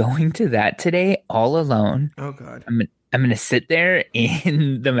 I'm going to that today all alone. Oh, God. I'm going to sit there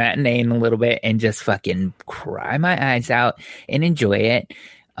in the matinee in a little bit and just fucking cry my eyes out and enjoy it.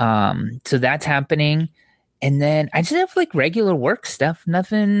 So that's happening. And then I just have like regular work stuff.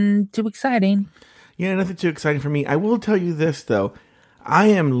 Nothing too exciting. Yeah, nothing too exciting for me. I will tell you this, though. I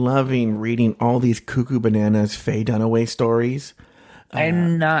am loving reading all these Cuckoo Bananas Faye Dunaway stories. I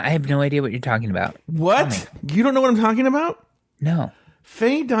have no idea what you're talking about. What? You don't know what I'm talking about? No.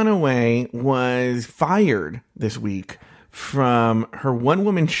 Faye Dunaway was fired this week from her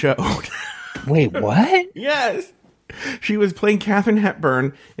one-woman show. Wait, what? Yes. She was playing Katharine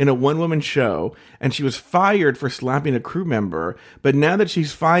Hepburn in a one-woman show, and she was fired for slapping a crew member. But now that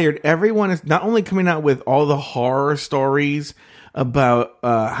she's fired, everyone is not only coming out with all the horror stories about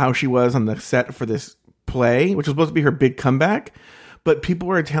how she was on the set for this play, which was supposed to be her big comeback, but people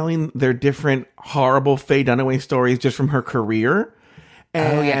were telling their different horrible Faye Dunaway stories just from her career.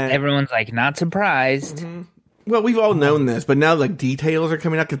 And everyone's like, not surprised. Mm-hmm. Well, we've all known this, but now like details are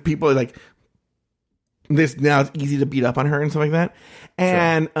coming out because people are like, this now it's easy to beat up on her and stuff like that.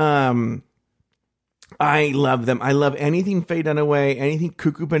 And I love them. I love anything Faye Dunaway, anything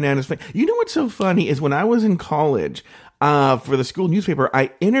Cuckoo Bananas. You know what's so funny is when I was in college, for the school newspaper,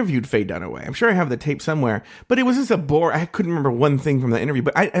 I interviewed Faye Dunaway. I'm sure I have the tape somewhere, but it was just a bore. I couldn't remember one thing from the interview,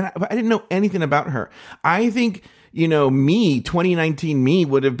 but I didn't know anything about her. I think, 2019 me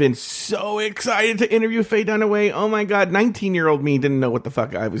would have been so excited to interview Faye Dunaway. Oh my God, 19-year-old me didn't know what the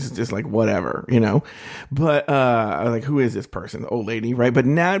fuck. I was just like, whatever, But I was like, who is this person? The old lady, right? But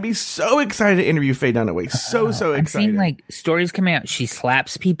now I'd be so excited to interview Faye Dunaway. So excited. I've seen like stories coming out. She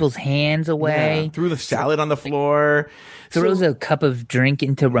slaps people's hands away. Yeah, threw the salad on the floor. Throws a cup of drink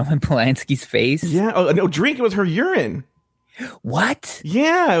into Roman Polanski's face. Yeah. Oh, no, drink. It was her urine. What?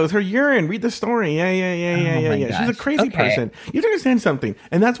 Yeah, it was her urine. Read the story. Yeah. Gosh. She's a crazy person. You have to understand something.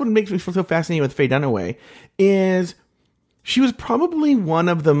 And that's what makes me feel so fascinated with Faye Dunaway is she was probably one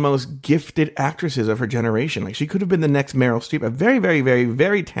of the most gifted actresses of her generation. Like she could have been the next Meryl Streep, a very, very, very,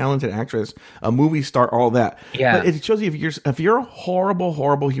 very talented actress, a movie star, all that. Yeah. But it shows you if you're a horrible,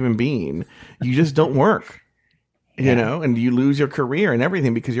 horrible human being, you just don't work. And you lose your career and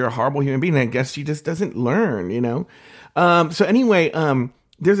everything because you're a horrible human being. And I guess she just doesn't learn, So anyway,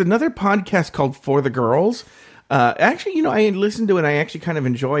 there's another podcast called For the Girls. Actually, I listened to it. I actually kind of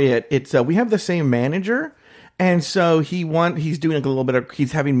enjoy it. It's we have the same manager, and so he's doing a little bit of.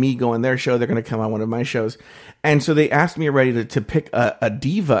 He's having me go on their show. They're going to come on one of my shows, and so they asked me already to pick a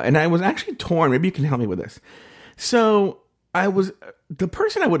diva, and I was actually torn. Maybe you can help me with this. So I was the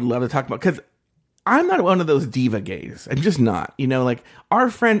person I would love to talk about because I'm not one of those diva gays. I'm just not. Like our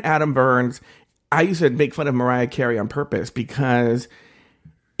friend Adam Burns. I used to make fun of Mariah Carey on purpose because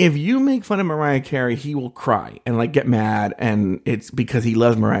if you make fun of Mariah Carey, he will cry and like get mad. And it's because he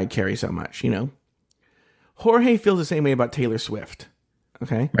loves Mariah Carey so much, Jorge feels the same way about Taylor Swift.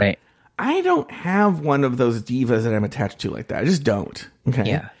 Okay? Right. I don't have one of those divas that I'm attached to like that. I just don't. Okay?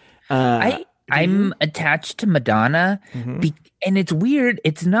 Yeah. I'm attached to Madonna, and it's weird.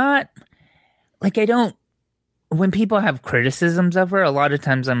 It's not like when people have criticisms of her, a lot of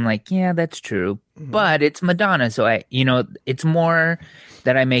times I'm like, yeah, that's true. But it's Madonna. So it's more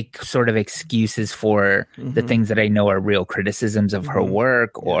that I make sort of excuses for the things that I know are real criticisms of her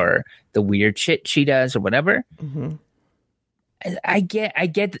work or the weird shit she does or whatever. I get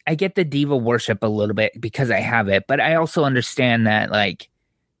the diva worship a little bit because I have it, but I also understand that like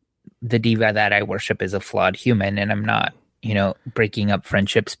the diva that I worship is a flawed human, and I'm not, breaking up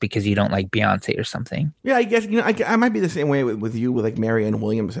friendships because you don't like Beyonce or something. Yeah, I guess I might be the same way with you with like Marianne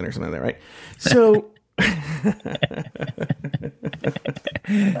Williamson or something like that, right? So,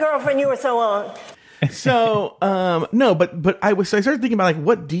 girlfriend, you were so on. So, no, but I started thinking about like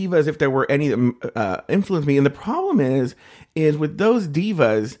what divas, if there were any that influenced me, and the problem is with those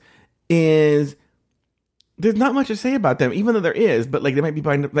divas is there's not much to say about them, even though there is, but like they might be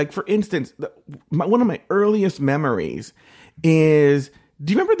behind, like for instance, one of my earliest memories is,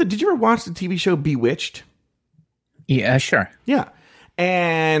 did you ever watch the TV show Bewitched? Yeah, sure. Yeah.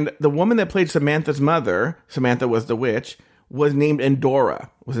 And the woman that played Samantha's mother, Samantha was the witch, was named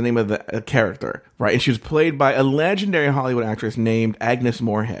Endora, was the name of the character, right? And she was played by a legendary Hollywood actress named Agnes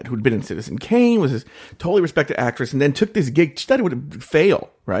Moorehead, who'd been in Citizen Kane, was this totally respected actress, and then took this gig, she thought it would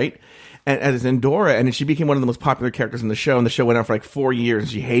fail, right? And as Endora, and she became one of the most popular characters in the show, and the show went on for like 4 years,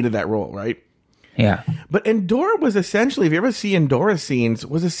 and she hated that role, right? Yeah. But Endora was essentially, if you ever see Endora scenes,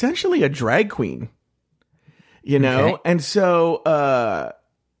 was essentially a drag queen, Okay. And so,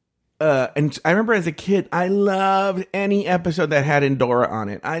 and I remember as a kid, I loved any episode that had Endora on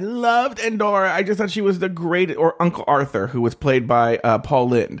it. I loved Endora. I just thought she was the greatest. Or Uncle Arthur, who was played by Paul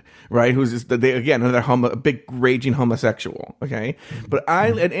Lynde, right? Who's just, again, another big raging homosexual. Okay, but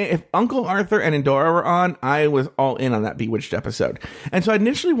if Uncle Arthur and Endora were on, I was all in on that Bewitched episode. And so I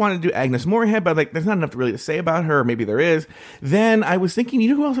initially wanted to do Agnes Moorehead, but like, there's not enough really to say about her. Or maybe there is. Then I was thinking,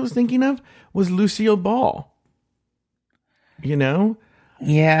 who else I was thinking of was Lucille Ball.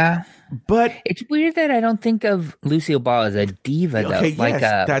 Yeah. But it's weird that I don't think of Lucille Ball as a diva, though. Okay,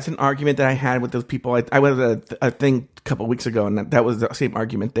 yes, that's an argument that I had with those people. I was at a thing a couple of weeks ago, and that was the same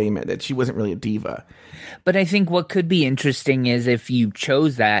argument they made, that she wasn't really a diva. But I think what could be interesting is if you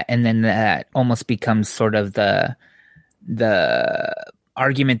chose that, and then that almost becomes sort of the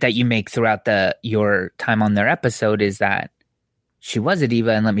argument that you make throughout your time on their episode is that she was a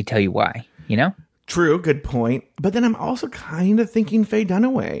diva, and let me tell you why, True, good point. But then I'm also kind of thinking Faye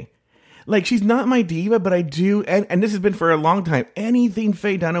Dunaway. Like, she's not my diva, but I do, and this has been for a long time, anything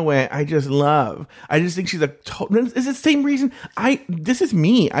Faye Dunaway, I just love. I just think she's it's the same reason, this is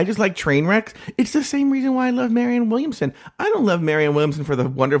me, I just like train wrecks. It's the same reason why I love Marianne Williamson. I don't love Marianne Williamson for the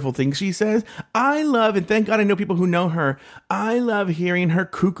wonderful things she says. I love, and thank God I know people who know her, I love hearing her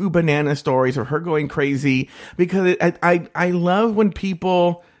cuckoo banana stories of her going crazy, because I love when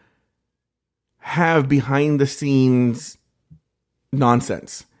people have behind the scenes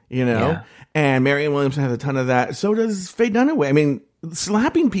nonsense. Yeah. And Marianne Williamson has a ton of that. So does Faye Dunaway. I mean,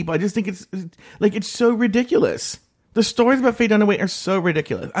 slapping people, I just think it's so ridiculous. The stories about Faye Dunaway are so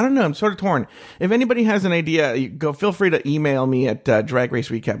ridiculous. I don't know. I'm sort of torn. If anybody has an idea, feel free to email me at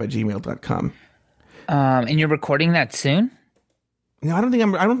dragracerecap@gmail.com. And you're recording that soon? No, I don't think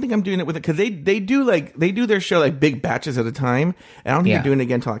I'm doing it with it, because they do their show like big batches at a time. And I don't think they're doing it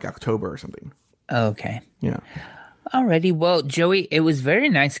again until like October or something. Okay. Yeah. Alrighty. Well, Joey, it was very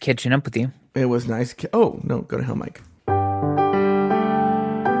nice catching up with you. It was nice. Oh, no. Go to hell, Mike.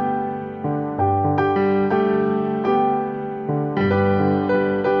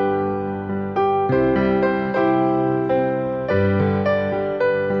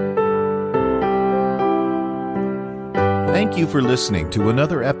 Thank you for listening to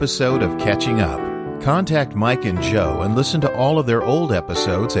another episode of Catching Up. Contact Mike and Joe and listen to all of their old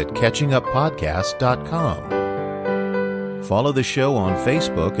episodes at catchinguppodcast.com. Follow the show on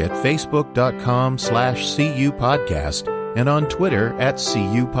Facebook at facebook.com/CUpodcast and on Twitter at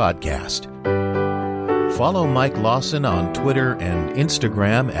CUpodcast. Follow Mike Lawson on Twitter and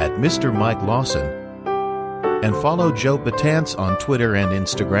Instagram at Mr. Mike Lawson. And follow Joe Batance on Twitter and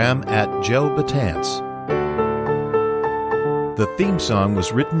Instagram at Joe Batance. The theme song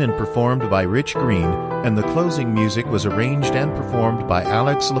was written and performed by Rich Green, and the closing music was arranged and performed by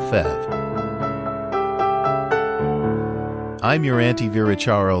Alex Lefebvre. I'm your Auntie Vera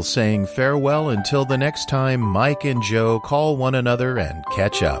Charles saying farewell until the next time Mike and Joe call one another and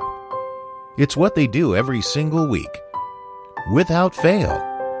catch up. It's what they do every single week, without fail.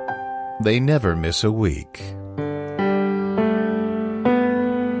 They never miss a week.